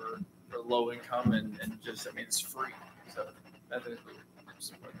 for low income and just, it's free. So I think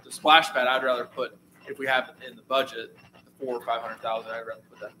the splash pad, I'd rather put, if we have it in the budget, the $400,000 or $500,000, I'd rather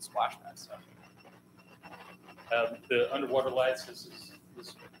put that in splash pad stuff. The underwater lights, this is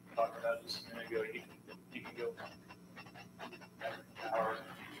talking about just a minute ago, you can go hours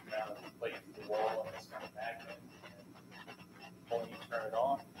out of the plate to the wall and it's kind of magnet. And when you turn it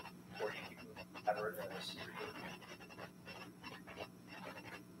on, or you can have it in a series of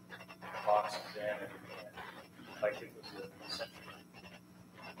boxes in and like it was a century.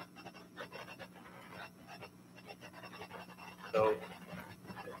 So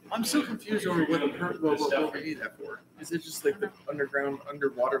I'm so confused over what we need that for. Is it just like the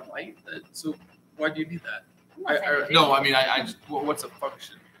underwater light? So why do you need that? What's a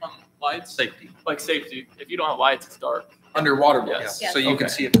function? Lights? Safety. Like safety. If you don't have lights, it's dark. Underwater Yes. lights, so you can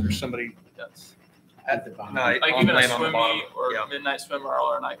Okay. see if there's somebody Yes. At the bottom. night Like on even a land on the swim bottom. meet or Yeah. midnight swim or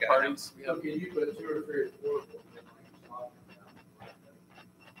all our night Got it. parties. So can you put 2 or 3 or 4 of them in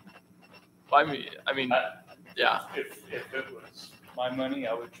like Yeah. if it was my money,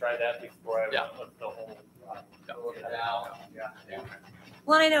 I would try that before I Yeah. went with the whole. look it out? Yeah.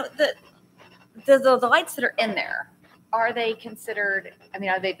 Well, I know the lights that are in there, are they considered,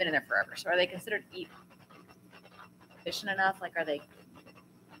 they've been in there forever, so are they considered efficient enough? Like, are they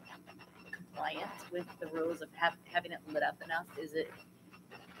compliant with the rules of having it lit up enough? Is it,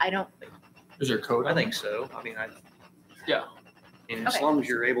 Is there code? I think so. Yeah. And as Okay. long as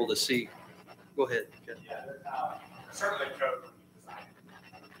you're able to see, go ahead. Jen. Yeah, certainly code when you design it.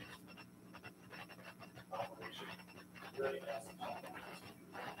 Operation really has some elements.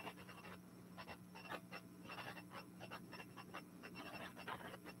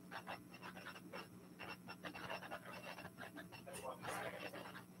 That's one of the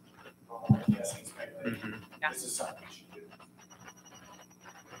things. Yes, it's maybe, this is something we should do.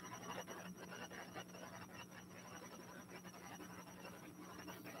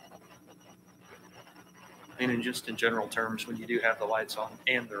 And in just in general terms, when you do have the lights on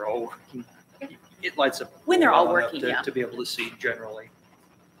and they're all working, it lights up. When they're all well enough working, to- yeah. To be able to see generally,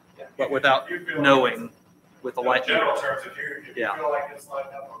 Yeah. but without You feel like knowing it's- with the In light. general terms, if you Yeah. feel like it's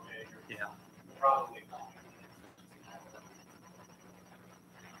lighting up okay, you're Yeah. probably fine.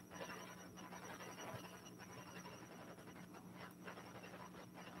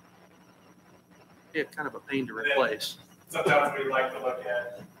 Yeah, kind of a pain to replace. Sometimes we like to look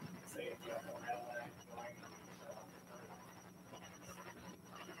at, say, red light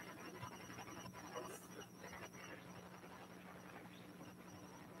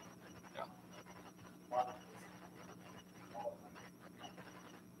going.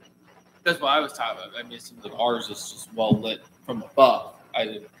 That's what I was talking about. It seems like ours is just well lit from above.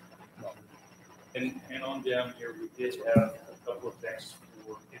 And on down here, we did have a couple of things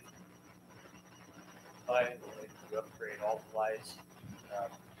for if light, to upgrade all the lights.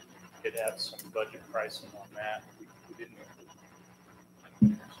 Did have some budget pricing on that. We didn't.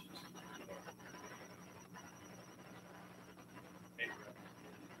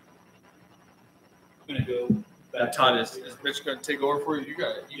 I'm gonna go. back Todd, to- is Mitch going to take over for you? You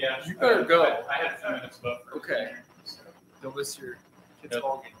got it. Yeah. You better go. I had a few minutes left. for Okay. dinner, so. Don't miss your kids' Yep.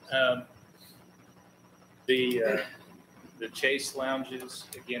 ball games. The Chase lounges,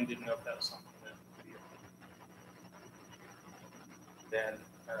 again, didn't know if that was something that would be. Then,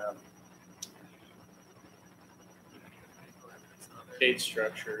 shade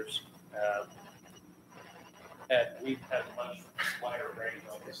structures, we've had much wider range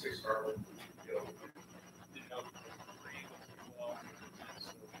on the 6 Harley. Didn't know if it was free as well. So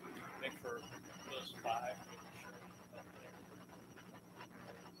I think for those 5.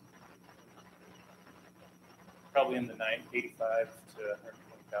 Probably in the $85,000 to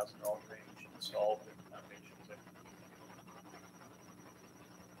 $120,000 range installed in foundations.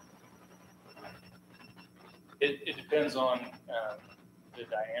 It depends on the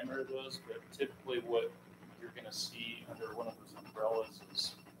diameter of those, but typically what you're going to see under one of those umbrellas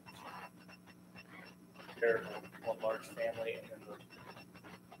is they're one large family and then the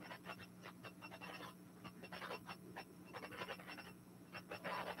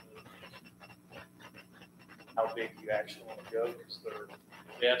how big you actually want to go, because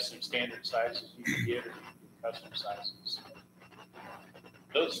they have some standard sizes you can get or custom sizes.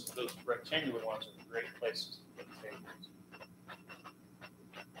 Those rectangular ones are great places to put tables.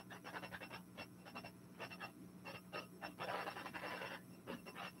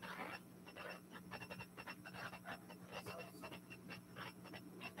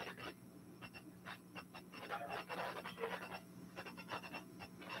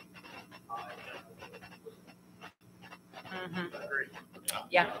 Great.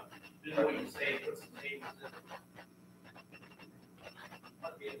 Yeah. Then what you say, put some tables in.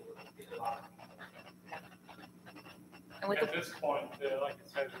 Might be able to get a lot. And with At the, this point, like it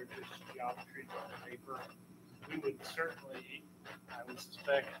says, we're just geometry on the paper. We would certainly, I would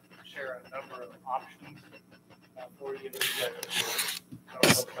suspect, share a number of options for you.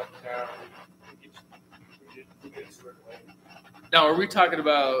 We get squared away. Now, are we talking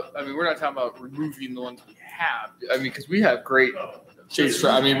about? I mean, we're not talking about removing the ones we have. I mean, because we have great shades.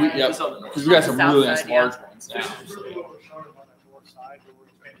 I mean, because we got some really nice large ones now. This is really what we're showing on the north side, where we're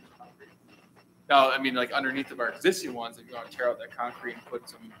expanding the concrete. Now, I mean, like underneath of our existing ones, if you want to tear out that concrete and put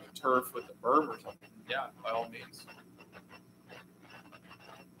some turf with a berm or something, yeah, by all means.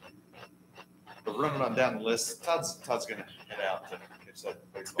 But running on down the list, Todd's gonna head out to catch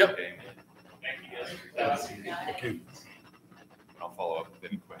that baseball Yep. game. Thank you guys. Thank you. I'll follow up with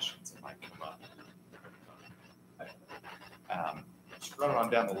any questions that might come up. Just running on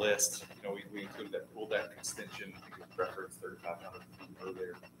down the list, you know, we included that pool deck extension, I think it referenced 3,500 feet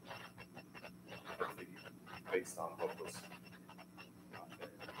earlier. Roughly based on what was out there.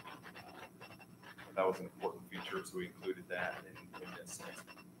 That was an important feature, so we included that in this.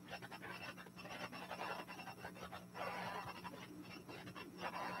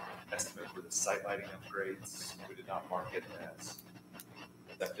 Estimate for the site lighting upgrades, we did not mark it as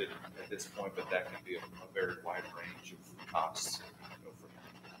accepted at this point, but that can be a very wide range of costs. You know, from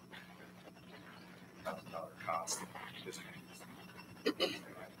 $1,000 cost. Just upgrades.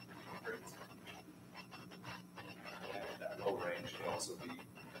 And that low range can also be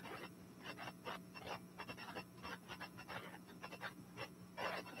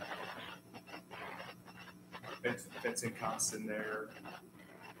fencing costs in there.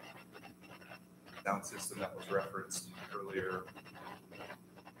 Sound system that was referenced earlier.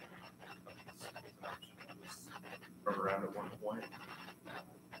 From around at one point.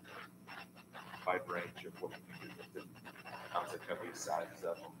 Wide range of what we can do with the concept company sizes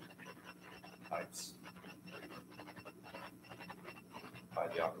up types. By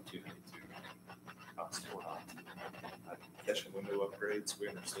the opportunity to cost or not. Session window upgrades, we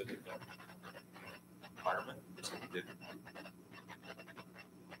understood that requirement, so we did.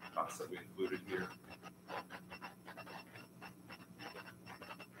 Costs that we included here.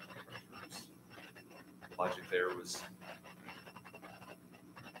 Logic there was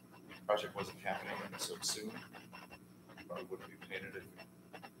project wasn't happening so soon. Probably wouldn't be painted in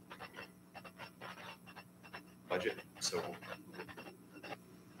budget, so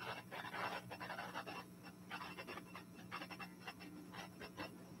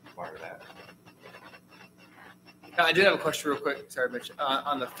require that. Now, I did have a question real quick. Sorry, Mitch.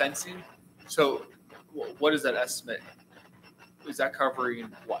 On the fencing, so what is that estimate? Is that covering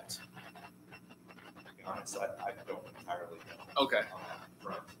what? To be honest, I don't entirely know. Okay. On that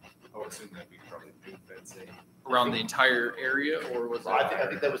front, I would assume that'd be probably new fencing. Around the entire area, or was I that?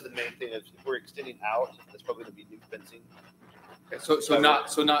 think that was the main thing. If we're extending out, that's probably gonna be new fencing. So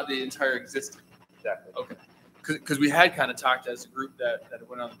not the entire existing. Exactly. Okay. Because we had kind of talked as a group that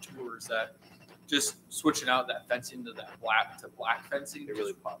went on the tours that just switching out that fencing to that black fencing. It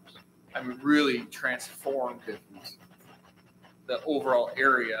really pops. I mean, really transformed the overall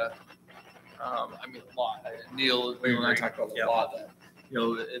area. I mean, a lot. Neil and I talked about a lot that, you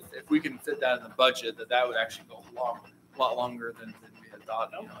know, if we can fit that in the budget, that would actually go a lot longer than we had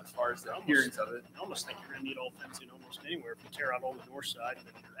thought, you know, as far as the appearance of it. I almost think you're gonna need all fencing almost anywhere. If you tear out all the north side and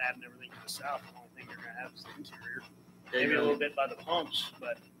then you're adding everything to the south, the only thing you're gonna have is the interior. Maybe a little bit by the pumps,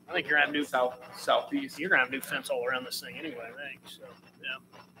 but I think you're gonna have new southeast. You're gonna have new fence all around this thing anyway, I think, so, yeah.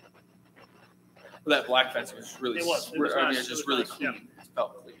 Well, that black fence was really, It was I mean, nice. it's just It really was nice, yeah. clean. It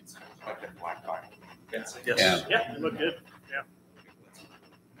felt clean. Like that black vinyl fencing. Yes. Yeah, it looked good, yeah.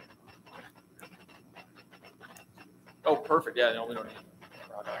 Oh, perfect. Yeah, no, we don't need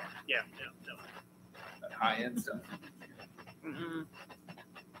Yeah, definitely. that high end stuff. Mhm.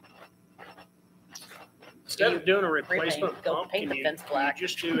 Instead of doing a replacement Repaint. Go pump, paint can the you fence black.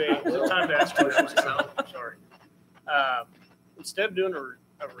 just do a, is it time to ask questions now? Sorry. Instead of doing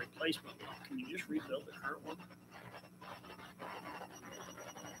a replacement pump, can you just rebuild the current one?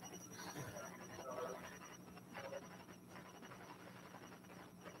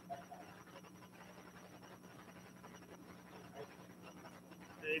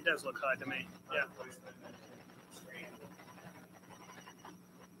 It does look high to me. Yeah.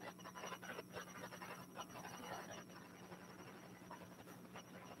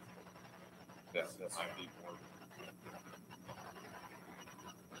 That's might be more.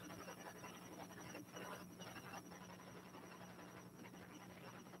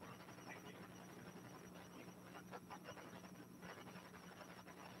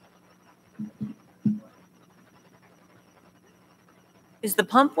 Is the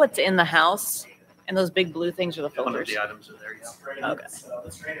pump what's in the house, and those big blue things are the One of filters? the items in there, yeah. Okay.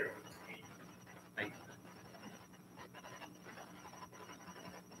 The strainer.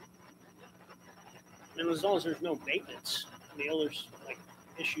 And as long as there's no maintenance, Neil, there's like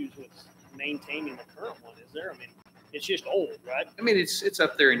issues with maintaining the current one, is there? I mean, it's just old, right? I mean, it's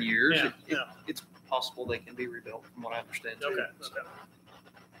up there in years. Yeah, yeah. It's possible they can be rebuilt, from what I understand. Too. Okay. So,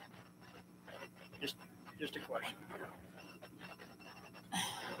 Okay. Just a question.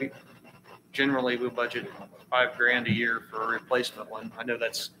 generally, we budget $5,000 a year for a replacement one. I know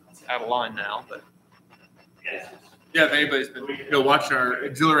that's out of line now, but Yeah, if anybody's been watching our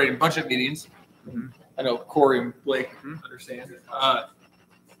exhilarating budget meetings, I know Corey and Blake understand.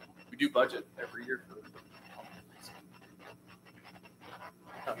 We do budget every year for.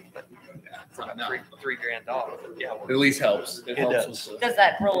 it's not $3,000 off. Yeah, It at least helps. It helps does. us. Does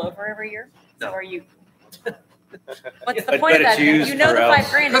that roll over every year? So No. are you? What's the But point of it's that? then? used You know for the else.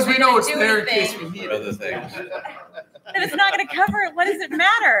 $5,000 Because we isn't know gonna it's do there in case anything. we need For it. other things. But it's not going to cover it. What does it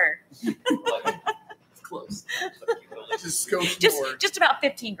matter? It's close. Just go forward. Just about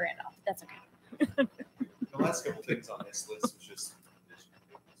 $15,000 off. That's okay. The last couple things on this list was just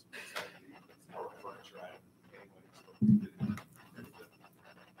more furniture item anyway.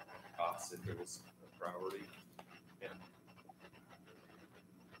 Costs if it was a priority. And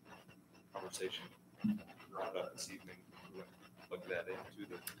conversation brought up this evening, we went and plugged that into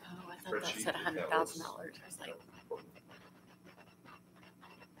the Oh, I thought that spreadsheet. said that $100,000. I was like,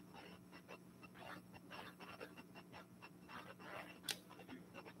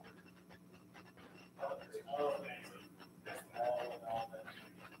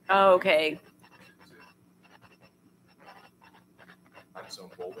 oh, okay. limestone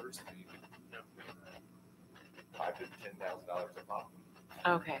boulders, and you could, $5,000 to $10,000 a pop.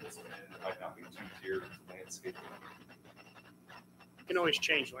 Okay. It might not be two-tiered landscaping. You can always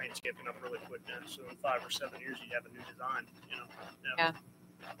change landscaping up really quick then. So in 5 or 7 years, you have a new design, you know. Yeah.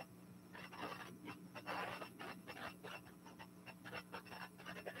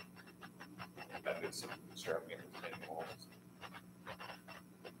 That is some extravagant retaining walls.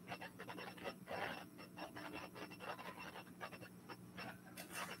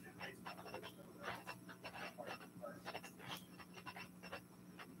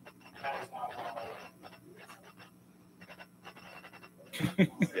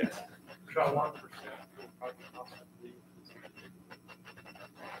 Yes. About 1%.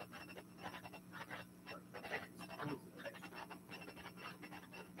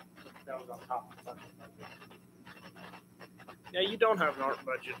 That was on top of something. Yeah, you don't have an art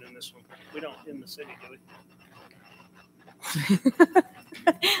budget in this one. We don't in the city, do we?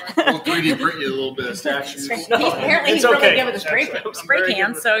 We'll 3D print you a little bit of statues. Apparently he's it's really okay. good with the spray, Actually, I'm spray very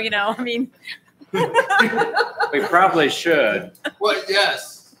can, good so, you know, I mean. We probably should. Well,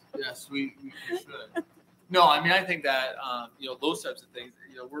 yes, we should. No, I mean, I think that, those types of things,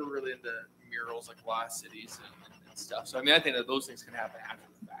 we're really into murals like Lost Cities and stuff. So, I mean, I think that those things can happen after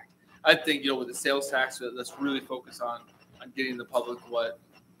the fact. I think, with the sales tax, let's really focus on getting the public what,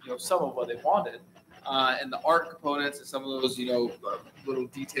 some of what they wanted. And the art components and some of those, little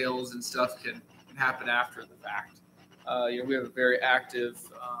details and stuff can happen after the fact. We have a very active,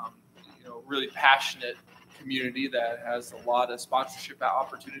 really passionate community that has a lot of sponsorship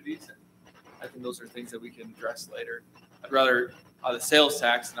opportunities. And I think those are things that we can address later. I'd rather the sales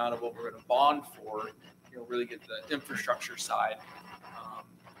tax and out of what we're going to bond for, really get the infrastructure side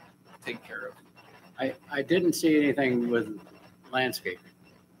taken care of. I didn't see anything with landscaping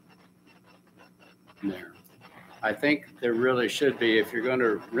there. I think there really should be, if you're going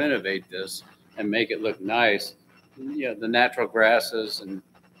to renovate this and make it look nice, the natural grasses and,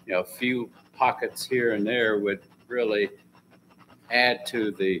 a few pockets here and there would really add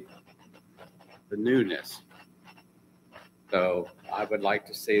to the newness. So I would like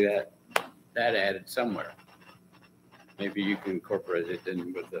to see that added somewhere. Maybe you can incorporate it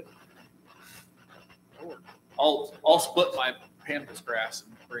in with the. I'll split my pampas grass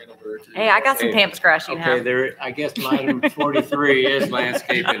and bring it over to. Hey, I got some Okay. pampas grass you can Okay, have. there, I guess my item 43 is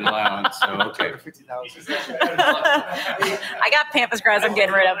landscaping allowance, so, okay. I got pampas grass I'm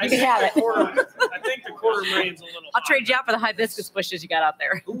getting rid of. You can have it. I think the $250,000's a little. I'll trade you out for the hibiscus bushes you got out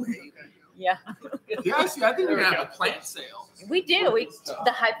there. Yeah, Yeah, see, I think we're gonna have a plant sale. we do.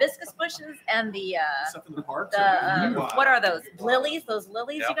 The hibiscus bushes and the Stuff in the park. what are those lilies? Those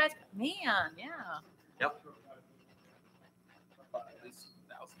lilies, Yeah. you guys? Man, yeah, At least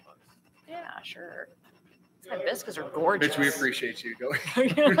 $1,000. yeah, sure. These hibiscus are gorgeous. Mitch, we appreciate you going.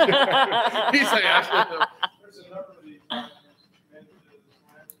 He's like, actually, no. There's a number of these documents submitted to this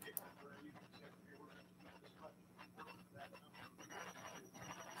landscape where you can check your work.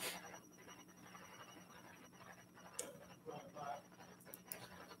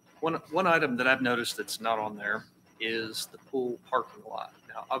 One item that I've noticed that's not on there is the pool parking lot.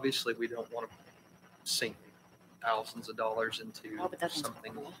 Now, obviously, we don't want to sink thousands of dollars into Oh, but that one's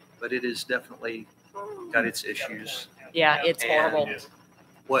something, horrible. but it is definitely got its issues. Yeah, it's And horrible.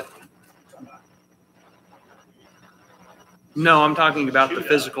 What? No, I'm talking about the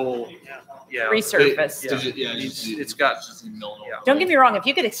physical, yeah. Resurface. Yeah, it's got, yeah. Don't get me wrong. If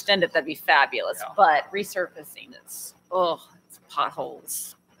you could extend it, that'd be fabulous. Yeah. But resurfacing is, it's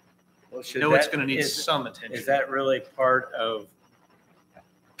potholes. Well, should No, it's that- gonna need is- some attention. Is that really part of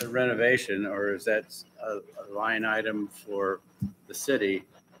the renovation, or is that a line item for the city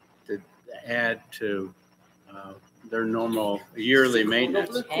to add to their normal yearly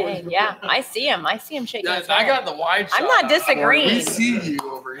maintenance? Hey, yeah, I see him. I see him shaking Yeah, his I head. got the wide shot. I'm not disagreeing. We see you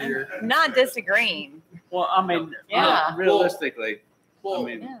over here. Not disagreeing. Well, I mean, Yeah. realistically, Well, I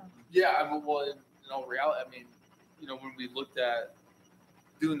mean, Yeah. yeah, I mean, well, in all reality, I mean, when we looked at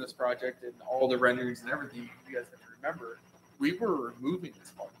doing this project and all the renderings and everything, you guys have to remember, we were removing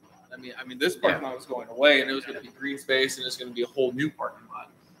this parking lot. I mean, this parking lot was going away, and it was going to be green space, and it's going to be a whole new parking lot.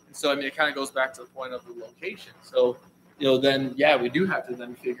 And so, I mean, it kind of goes back to the point of the location. So, then, yeah, we do have to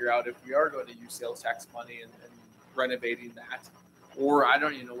then figure out if we are going to use sales tax money and renovating that, or I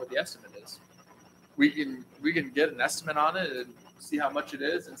don't even know what the estimate is. We can get an estimate on it and see how much it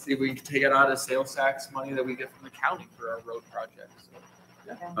is, and see if we can take it out of sales tax money that we get from the county for our road projects. So,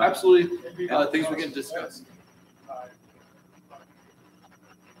 yeah, absolutely, things we can discuss.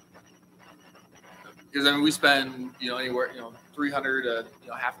 Because I mean, we spend anywhere $300 to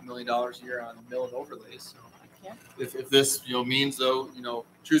 $500,000 a year on mill and overlays. So Yeah. if this means though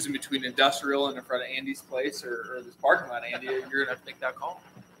choosing between industrial and in front of Andy's place or this parking lot, Andy, you're gonna have to make that call.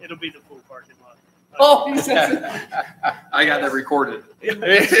 It'll be the pool parking lot. Oh, he says it. I got that recorded.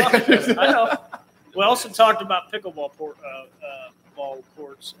 I know. We also talked about pickleball ball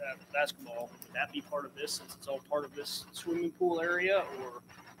courts at basketball. Would that be part of this since it's all part of this swimming pool area, or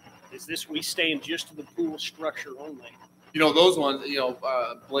is this we staying just to the pool structure only? Those ones.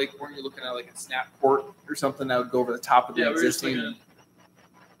 Blake, weren't you looking at like a snap court or something that would go over the top of the existing?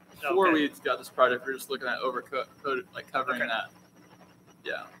 Before Okay. we got this project, we were just looking at covering Okay. that.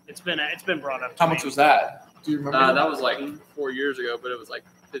 Yeah. It's been brought up. To How me. much was that? Do you remember? That was like 4 years ago, but it was like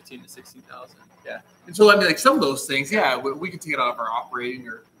 15 to 16,000. Yeah. And so I mean, like some of those things, yeah, we could take it out of our operating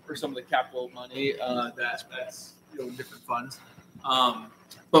or some of the capital money that's different funds.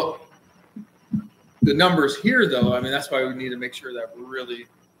 But the numbers here, though, I mean, that's why we need to make sure that we're really,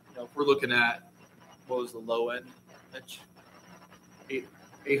 if we're looking at what was the low end, that's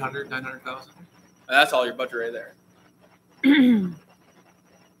 800, 900,000. And that's all your budget right there.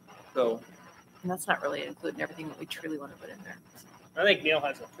 So And that's not really including everything that we truly want to put in there. I think Neil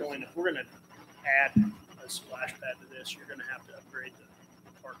has a point. If we're going to add a splash pad to this, you're going to have to upgrade the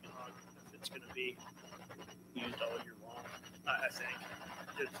parking lot if it's going to be used all year long. I think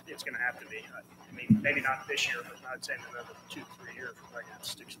it's going to have to be. I mean, maybe not this year, but I'd say in another 2-3 years, we're probably going to have to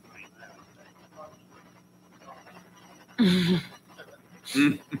stick some money in that.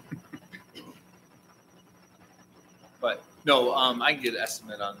 But no, I can get an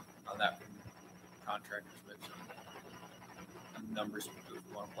estimate on that from contractors, but numbers we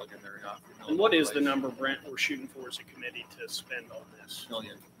want to plug in there. And what is the number, Brent, we're shooting for as a committee to spend on this?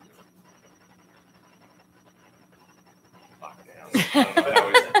 Million.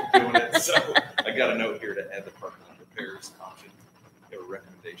 Doing it. So I got a note here to add the parking lot repairs option. A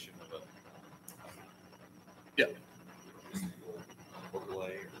recommendation of a. Yeah.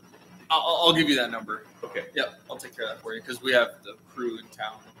 Overlay. I'll give you that number. Okay. Yep, I'll take care of that for you because we have the crew in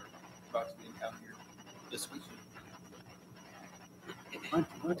town. We're about to be in town here this week. Why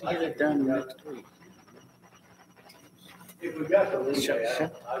don't you get it done next week? If we got the leeway,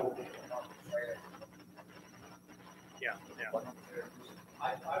 Shut. I will get them on the trailer. Yeah. I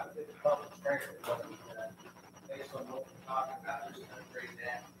would think the public trailer would be based on what we're talking about, just gonna grade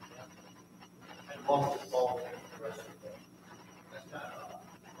that. And long as ball the rest of the day. That's not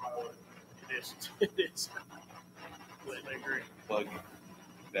a priority. It is. It is. Completely agree. Plug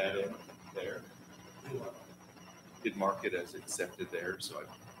that in there. Did mark it as accepted there, so I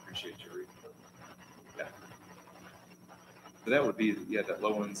appreciate your reading. Yeah. So that would be, yeah, that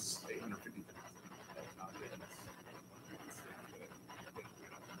low one's 850.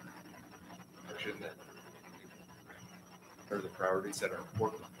 That are the priorities that are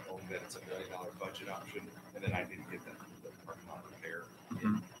important, knowing that it's $1 million budget option, and then I need to get that the parking lot repair.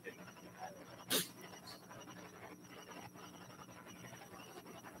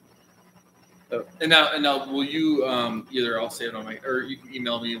 And now, will you either I'll save it on my, or you can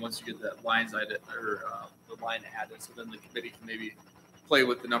email me once you get that lines added or the line added, so then the committee can maybe play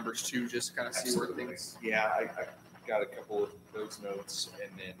with the numbers too, just to kind of see where things. Yeah, I got a couple of those notes,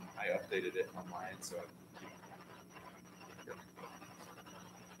 and then I updated it online, so.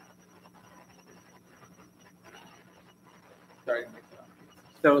 Sorry.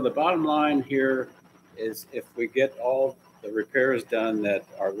 So the bottom line here is if we get all the repairs done that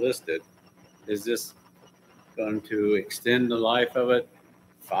are listed, is this going to extend the life of it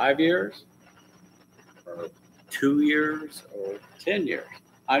 5 years or 2 years or 10 years?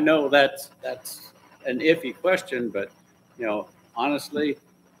 I know that's an iffy question, but honestly,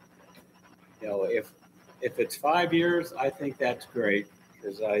 if it's 5 years, I think that's great,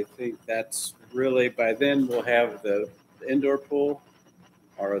 because I think that's really, by then we'll have the indoor pool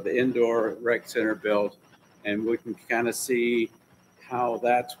or the indoor rec center built, and we can kind of see how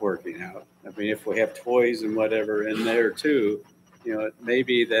that's working out. I mean, if we have toys and whatever in there too, it may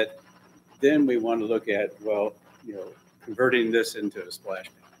be that then we want to look at, converting this into a splash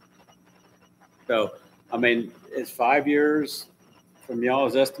pad. So, I mean, is 5 years from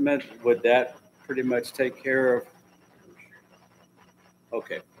y'all's estimate, would that pretty much take care of?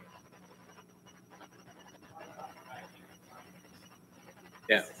 Okay.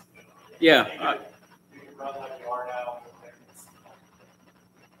 Yeah. Yeah. You can run like you are now.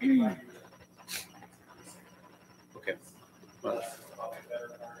 Okay. Well,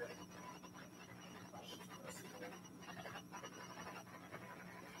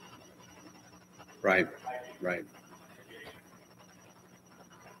 right. Right.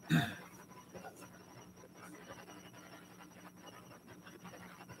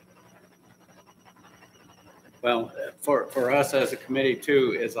 Well, for us as a committee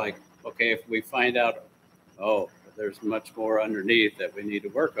too, is like, okay, if we find out, oh, there's much more underneath that we need to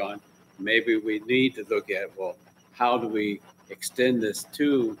work on, maybe we need to look at, well, how do we extend this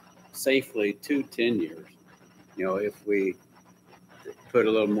safely to 10 years? If we put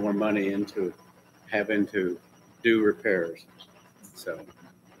a little more money into having to do repairs. So.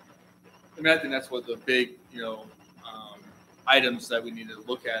 I mean, I think that's what the big, items that we need to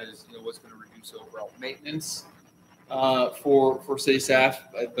look at is, what's going to reduce overall maintenance for city staff,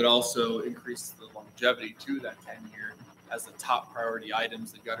 but also increase the longevity to that 10-year as the top priority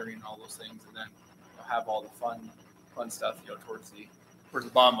items, the guttering and all those things, and then have all the fun stuff, towards the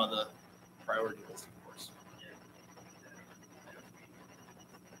bottom of the priority list, of course.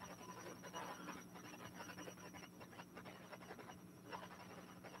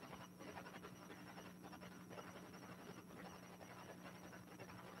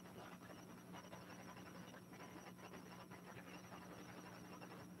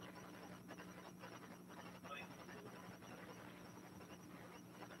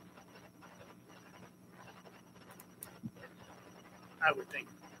 I would think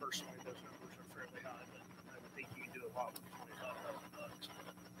personally those numbers are fairly high, but I would think you can do a lot with $25,000.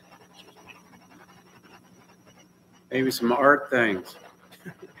 Maybe some art things.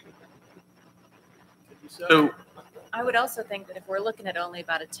 So I would also think that if we're looking at only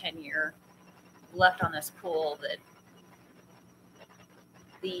about a 10-year left on this pool, that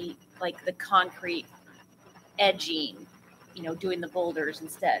the concrete edging, doing the boulders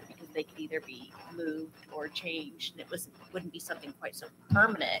instead, because they could either be moved or changed, and it wouldn't be something quite so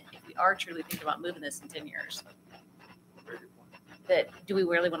permanent if we are truly thinking about moving this in 10 years. That do we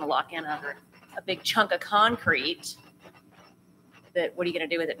really want to lock in a big chunk of concrete? That what are you going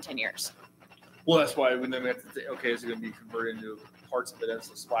to do with it in 10 years? Well, that's why we then have to say, okay, is it going to be converted into parts of it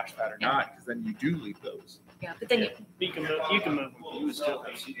as a splash pad or not? Because then you do leave those. Yeah, but then you can move them. You would still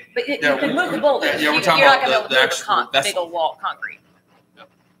be. But you can move the boulders. Yeah, we're talking You're not about going to the move actual big old wall concrete.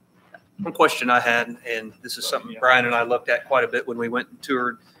 One question I had, and this is something Brian and I looked at quite a bit when we went and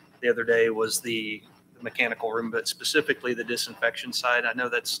toured the other day, was the mechanical room, but specifically the disinfection side. I know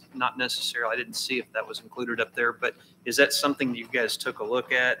that's not necessarily, I didn't see if that was included up there, but is that something you guys took a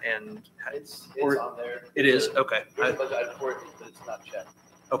look at and? It's or- on there. It is, okay. There's a budget item for it, but it's not checked.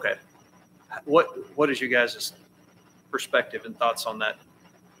 Okay. What is you guys' perspective and thoughts on that?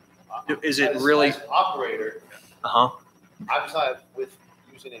 Is it As- really? As an operator, Uh-huh. I'm just not with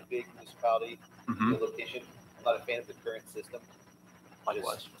using a big municipality Mhm. location. I'm not a fan of the current system.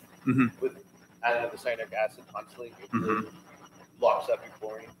 Likewise. Just Mhm. With adding up the cyanic acid constantly, it Mhm. really locks up your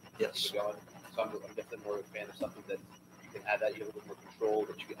chlorine. Yes. Keep it going. So I'm definitely more of a fan of something that you can add that, you have a little more control,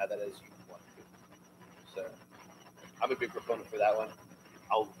 that you can add that as you want to. So I'm a big proponent for that one.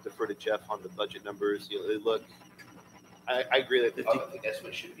 I'll defer to Jeff on the budget numbers. You know, they look, I agree that I think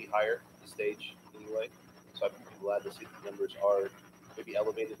estimate should be higher at this stage anyway. So I'm glad to see the numbers are maybe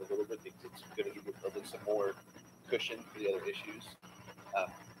elevated a little bit because it's going to give you a little some more cushion for the other issues.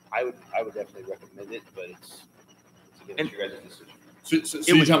 I would definitely recommend it, but it's again, it's your guys' decision.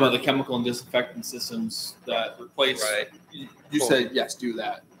 So you're talking about the chemical and disinfectant systems that replace. Right. You said yes, do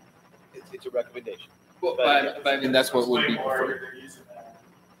that. It's a recommendation. Well, but I mean that's what would be preferred.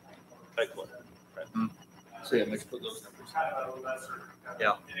 So yeah, let's put those numbers. Kind of a lesser,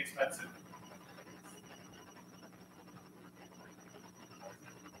 Yeah. inexpensive.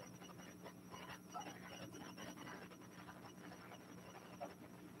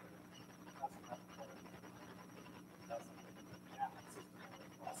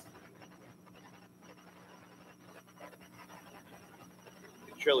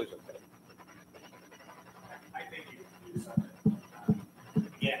 The trailer's okay. I think you can do something.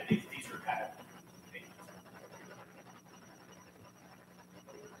 Again, these are kind of.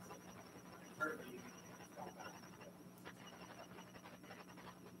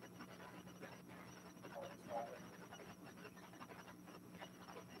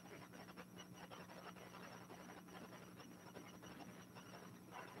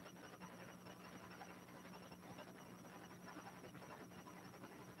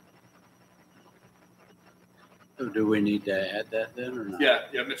 So do we need to add that then or not? Yeah,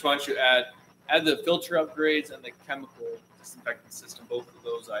 Mitch, why don't you add the filter upgrades and the chemical disinfectant system, both of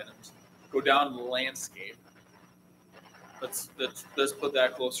those items. Go down to the landscape. Let's put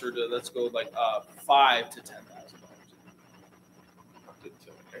that closer to, let's go like $5,000 to $10,000.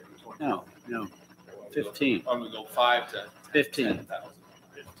 No, 15. I'm gonna go 5 to 15. 10,000.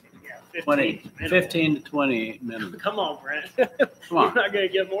 15 to 20 minimum. Come on, Brent. Come You're on. not gonna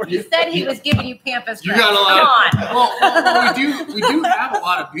get more. He said he was giving you pampas. You Brent. got a Come lot. on. Well, we do have a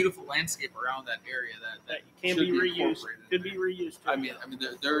lot of beautiful landscape around that area that Can should be reused. incorporated. Could be reused. I mean,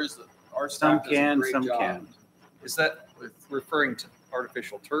 there is our Some staff does a can, great some job. can't. Is that referring to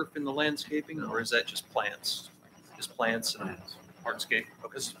artificial turf in the landscaping, or is that just plants? Just plants and hardscape?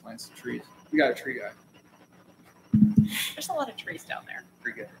 Okay. Just plants and trees. We got a tree guy. There's a lot of trees down there.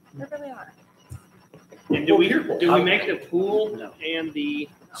 Pretty good. There really are. And do we make the pool No. and the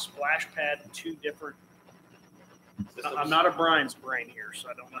splash pad two different? I'm not a Brian's brain here, so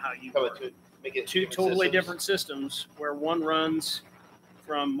I don't know how you. How about to make it Two totally different systems where one runs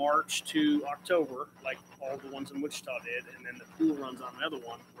from March to October, like all the ones in Wichita did, and then the pool runs on the other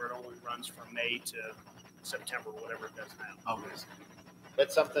one where it only runs from May to September, whatever it does now. August.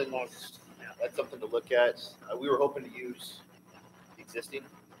 That's something. August. Yeah. That's something to look at. We were hoping to use the existing.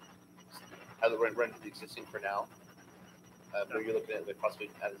 How the run the existing for now. Maybe you're looking at like possibly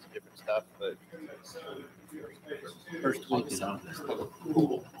adding some different stuff, but First week in August.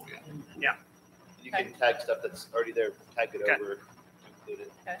 Yeah. you can tag stuff that's already there, tag it Okay. over, include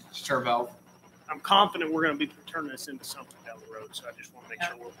it. Stir valve. I'm confident we're going to be turning this into something down the road, so I just want to make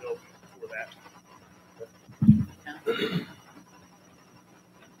sure we're building for that.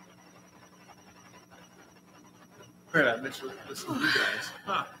 Right, Mitch, listen to you guys.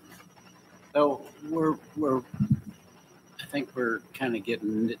 So I think we're kind of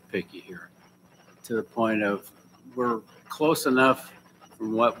getting nitpicky here to the point of we're close enough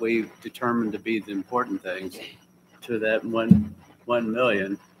from what we've determined to be the important things to that 1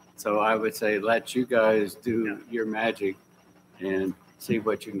 million. So I would say let you guys do your magic and see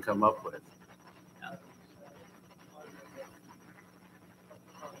what you can come up with.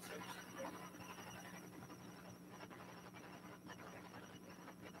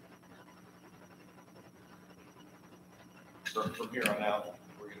 So from here on out,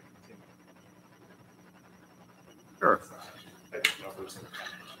 we're going to continue. Sure. Type of numbers and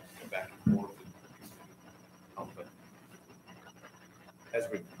come back and forth. But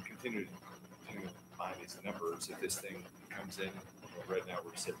as we continue to find these numbers, if this thing comes in, right now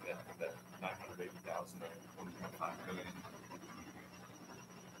we're sitting at that 980,000, 1.5 million.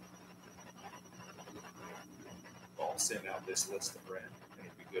 send out this list of rent, and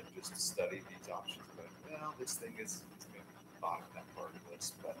it'd be good just to study these options. But well, this thing is maybe not in that part of the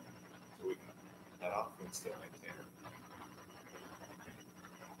list, but so we can that off and still maintain it.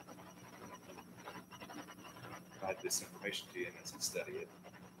 Provide this information to you, and as you study it.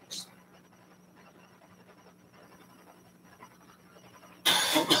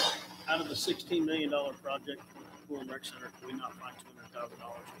 Out of the $16 million project for the pool and rec center, can we not find $200,000 to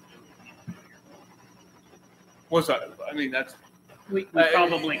do it? What's that? I mean, that's We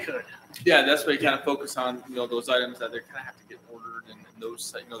probably could. yeah. That's why you kind of focus on those items that they kind of have to get ordered and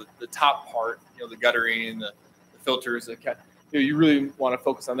those the top part, the guttering, the filters, you really want to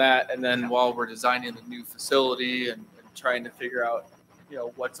focus on that. And then while we're designing the new facility and trying to figure out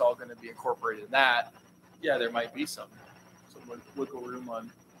what's all going to be incorporated in that, yeah, there might be some wiggle room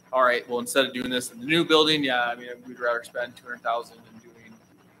on. All right, well, instead of doing this in the new building, yeah, I mean, we'd rather spend $200,000 in doing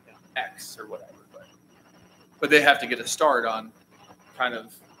X or whatever. But they have to get a start on kind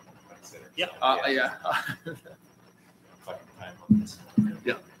of. Yeah. Yeah. Time on this.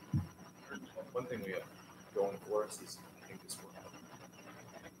 Yeah. One thing we have going for us is I think this will help.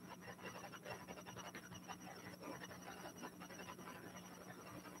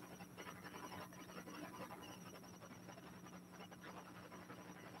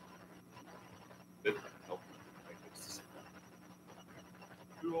 It helped. I think it's-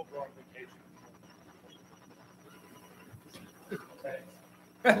 Who will go on vacation?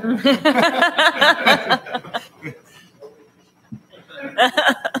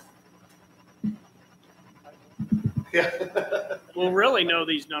 We'll really know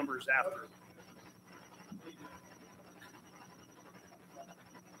these numbers after.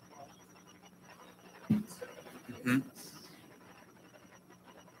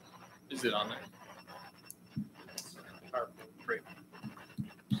 Is it on there? Great.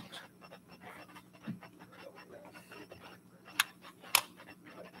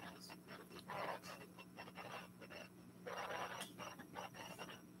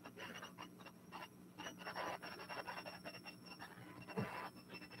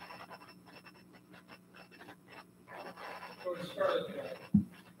 So we started to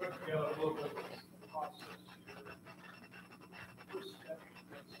put together a little bit of a process here. First step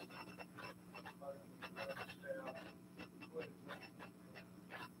is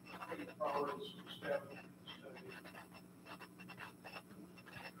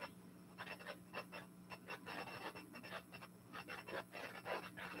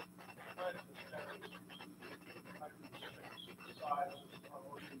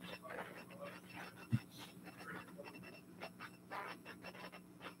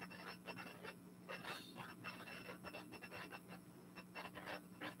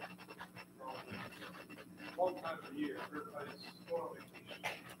one time a year, everybody's going on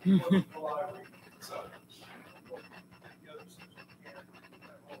vacation. Fourth of July week, so, the other stuff you can't,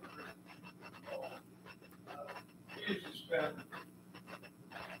 that whole trip. We usually spend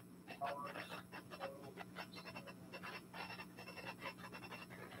hours,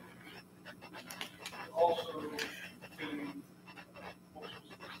 also doing all sorts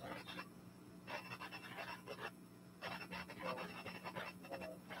of things.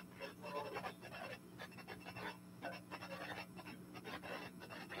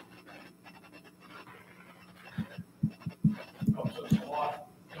 Also, it's a lot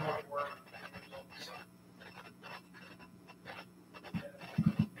more work.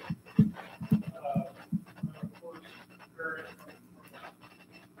 Of course, very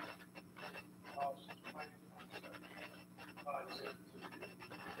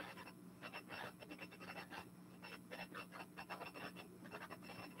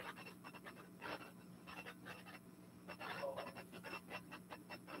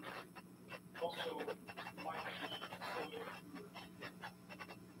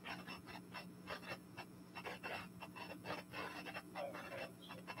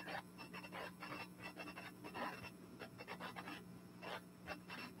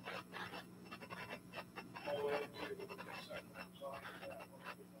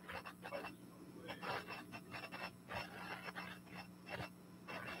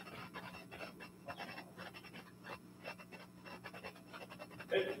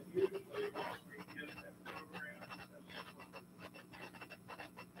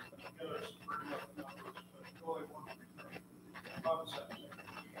also,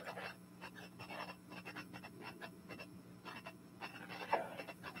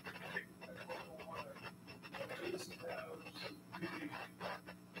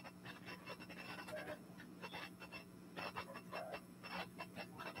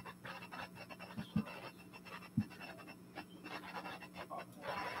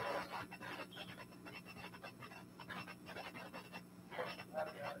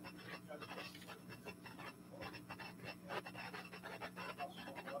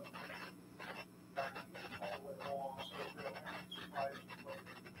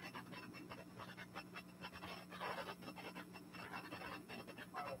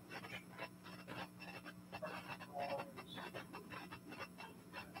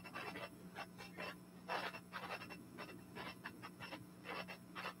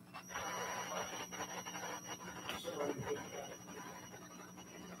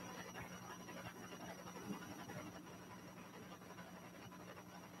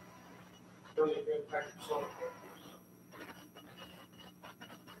 really good package solar.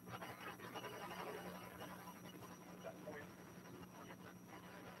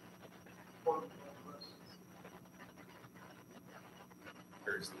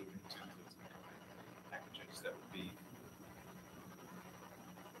 There's alluding to the packages that would be.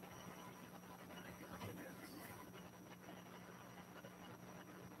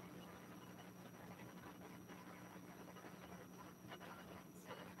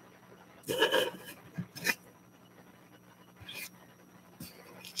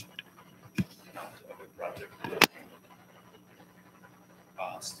 Other project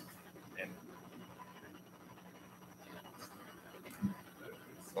cost and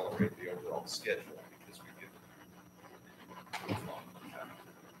accelerate the overall schedule because we get.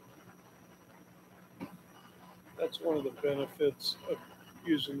 That's one of the benefits of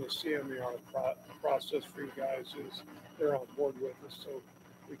using the CMER process for you guys is they're on board with us, so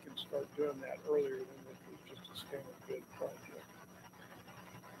we can start doing that earlier than if it was just a standard bid project.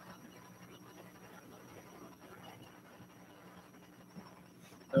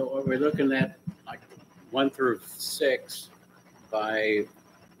 So are we looking at like 1 through 6 by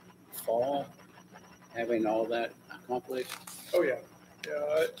fall, having all that accomplished? Oh, yeah.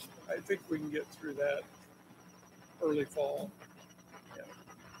 Yeah, I think we can get through that early fall. Yeah.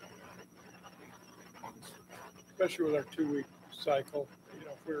 Especially with our 2-week cycle. You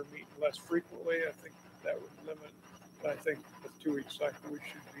know, if we were meeting less frequently, I think that would limit. But I think with 2-week cycle, we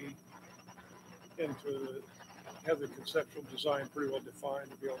should be have the conceptual design pretty well defined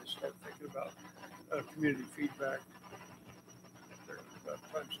to be able to start thinking about community feedback. By the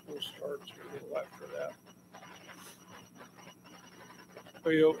time school starts, or a little after that.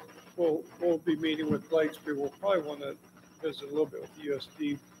 So we'll be meeting with Blakesby. We'll probably want to visit a little bit with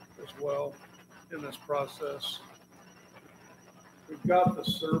USD as well in this process. We've got the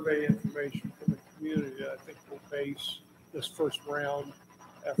survey information from the community that I think we'll base this first round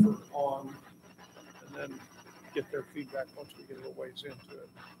effort on, and then get their feedback once we get a little ways into it.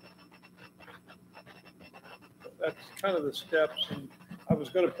 That's kind of the steps, and I was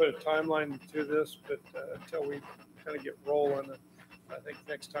going to put a timeline to this, but until we kind of get rolling, I think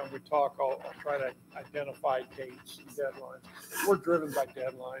next time we talk, I'll try to identify dates and deadlines. We're driven by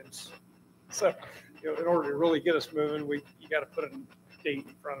deadlines, so you know, in order to really get us moving, you got to put a date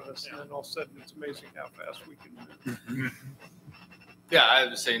in front of us, and then all of a sudden, it's amazing how fast we can move. Yeah, I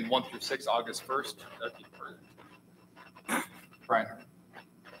was saying 1 through 6, August 1st. That'd be perfect. Brian.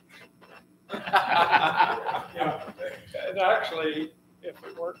 Yeah, and actually, if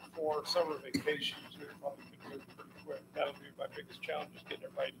it weren't for summer vacations, we probably could move pretty quick. That'll be my biggest challenge, is getting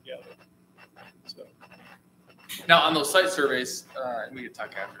everybody together. So. Now, on those site surveys, and we could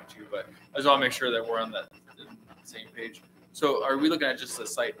talk after too, but I just want to make sure that we're on the same page. So are we looking at just a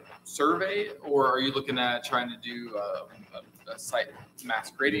site survey, or are you looking at trying to do a site mass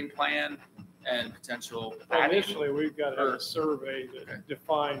grading plan and potential? Well, initially, we've got to have a survey that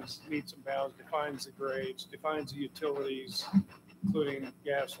defines needs and bounds, defines the grades, defines the utilities, including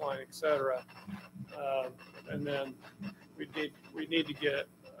gas line, et cetera. And then we need to get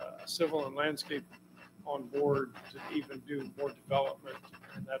civil and landscape on board to even do more development.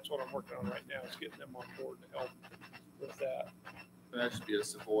 And that's what I'm working on right now, is getting them on board to help with that. That should be a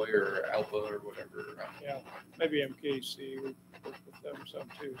Savoy or Alpha or whatever. Yeah, maybe MKC. We work with them some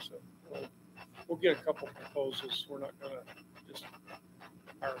too. So we'll get a couple proposals. We're not going to just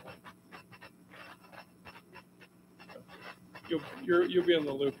hire one. You'll be in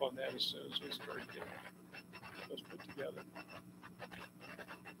the loop on that as soon as we start getting those put together.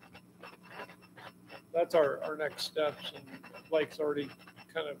 That's our next steps, and Blake's already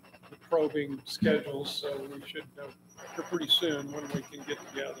kind of probing schedules, so we should know here pretty soon when we can get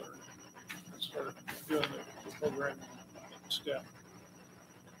together and start doing the program step.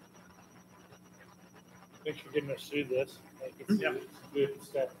 Thanks for getting us through this. I think it's a good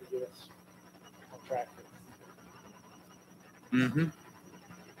step to get us on track. Mm-hmm.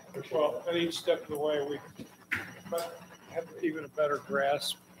 Well, and each step of the way, we have even a better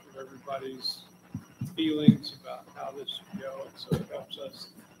grasp of everybody's feelings about how this should go, and so it helps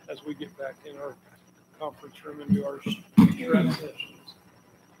us as we get back in our conference room and do our shred sessions,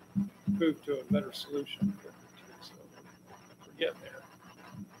 move to a better solution. So we're getting there.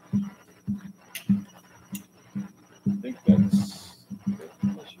 I think that's,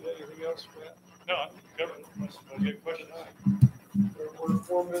 unless you have anything else for that. No, I think we covered it. Unless you have a question. We're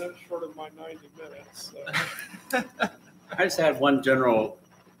 4 minutes short of my 90 minutes. So. I just had one general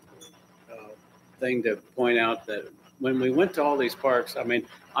thing to point out, that when we went to all these parks, I mean,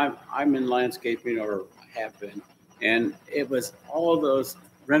 I'm in landscaping, or have been, and it was all of those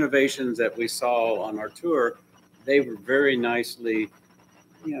renovations that we saw on our tour, they were very nicely,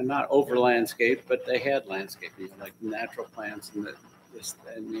 not over landscape, but they had landscaping, like natural plants and this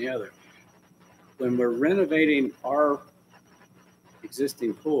and the other. When we're renovating our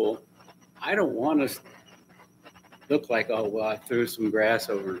existing pool, I don't want to look like, oh, well, I threw some grass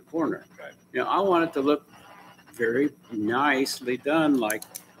over in the corner. Right. I want it to look very nicely done, like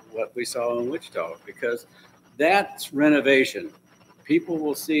what we saw in Wichita, because that's renovation. People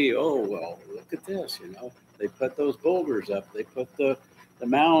will see, oh, well, look at this, they put those boulders up, they put the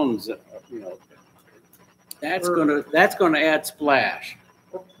mounds, that's gonna add splash.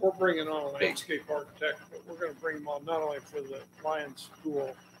 We're bringing on a landscape architect, but we're gonna bring him on not only for the Lions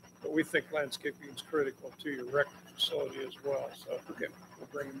School, but we think landscaping is critical to your rec facility as well. So Okay. we'll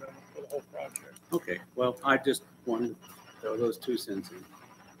bring him in for the whole project. Okay, well, I just wanted to throw those 2 cents in.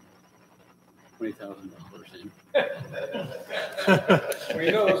 $20,000 in.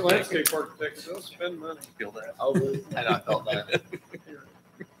 Well, those landscape architects, they'll spend money. Feel that. I know, I felt that.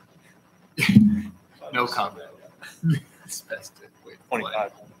 No comment. It's best to wait.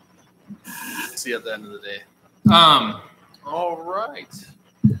 25. See you at the end of the day. All right.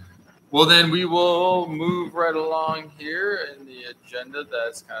 Well, then we will move right along here in the agenda.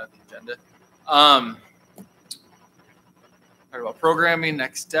 That's kind of the agenda. Talk about programming,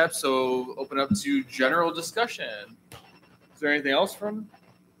 next steps. So open up to general discussion. Is there anything else from?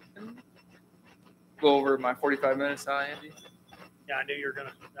 Go over my 45 minutes, huh, Andy? Yeah, I knew you were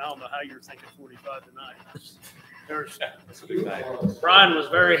gonna, I don't know how you were thinking 45 tonight. Brian was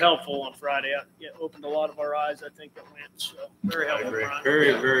very helpful on Friday. It opened a lot of our eyes, I think, that went, so very helpful, Brian.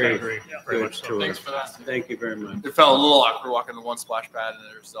 Very, very Yeah. good tour. Thanks for that. Thank you very much. It felt a little awkward walking to one splash pad and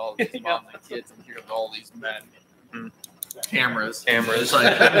there's all these moms and kids and here with all these men. Cameras. Cameras.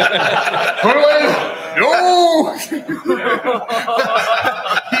 Like, no!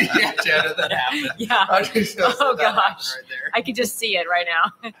 Yeah, Janet, that happened. Yeah. I just know Oh, that happened gosh. right there. I could just see it right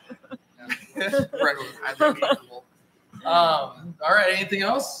now. Right, highly measurable. All right. Anything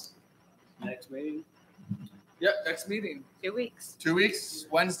else? Next meeting? Yep. Next meeting. 2 weeks. 2 weeks.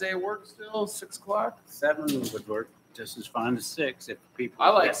 Wednesday work still. 6 o'clock. 7 would work just as fine as 6 if people. I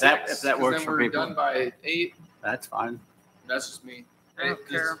like if that, 6. if that 'cause works then for we're people. done by 8. That's fine. That's just me. I don't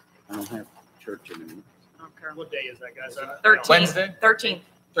care. I don't have church anymore. I don't care. What day is that, guys? 13th. Wednesday? 13th.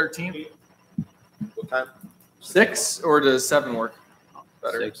 13th. What time? 6 or does 7 work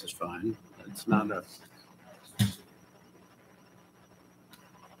better? 6 is fine. It's not a.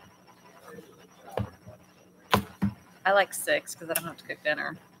 I like 6 because I don't have to cook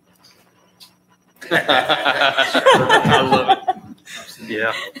dinner. I love it.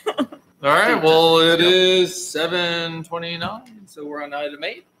 Yeah. All right. Well, it is 7:29, so we're on item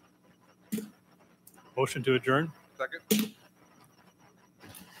 8. Motion to adjourn? Second.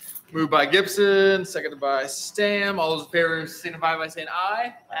 Moved by Gibson, seconded by Stam. All those in favor signify by saying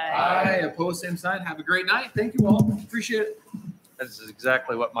aye. Aye. Opposed, same sign. Have a great night. Thank you all. Appreciate it. That is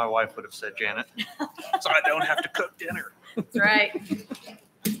exactly what my wife would have said, Janet. So I don't have to cook dinner. That's right.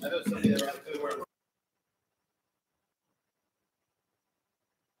 I know somebody that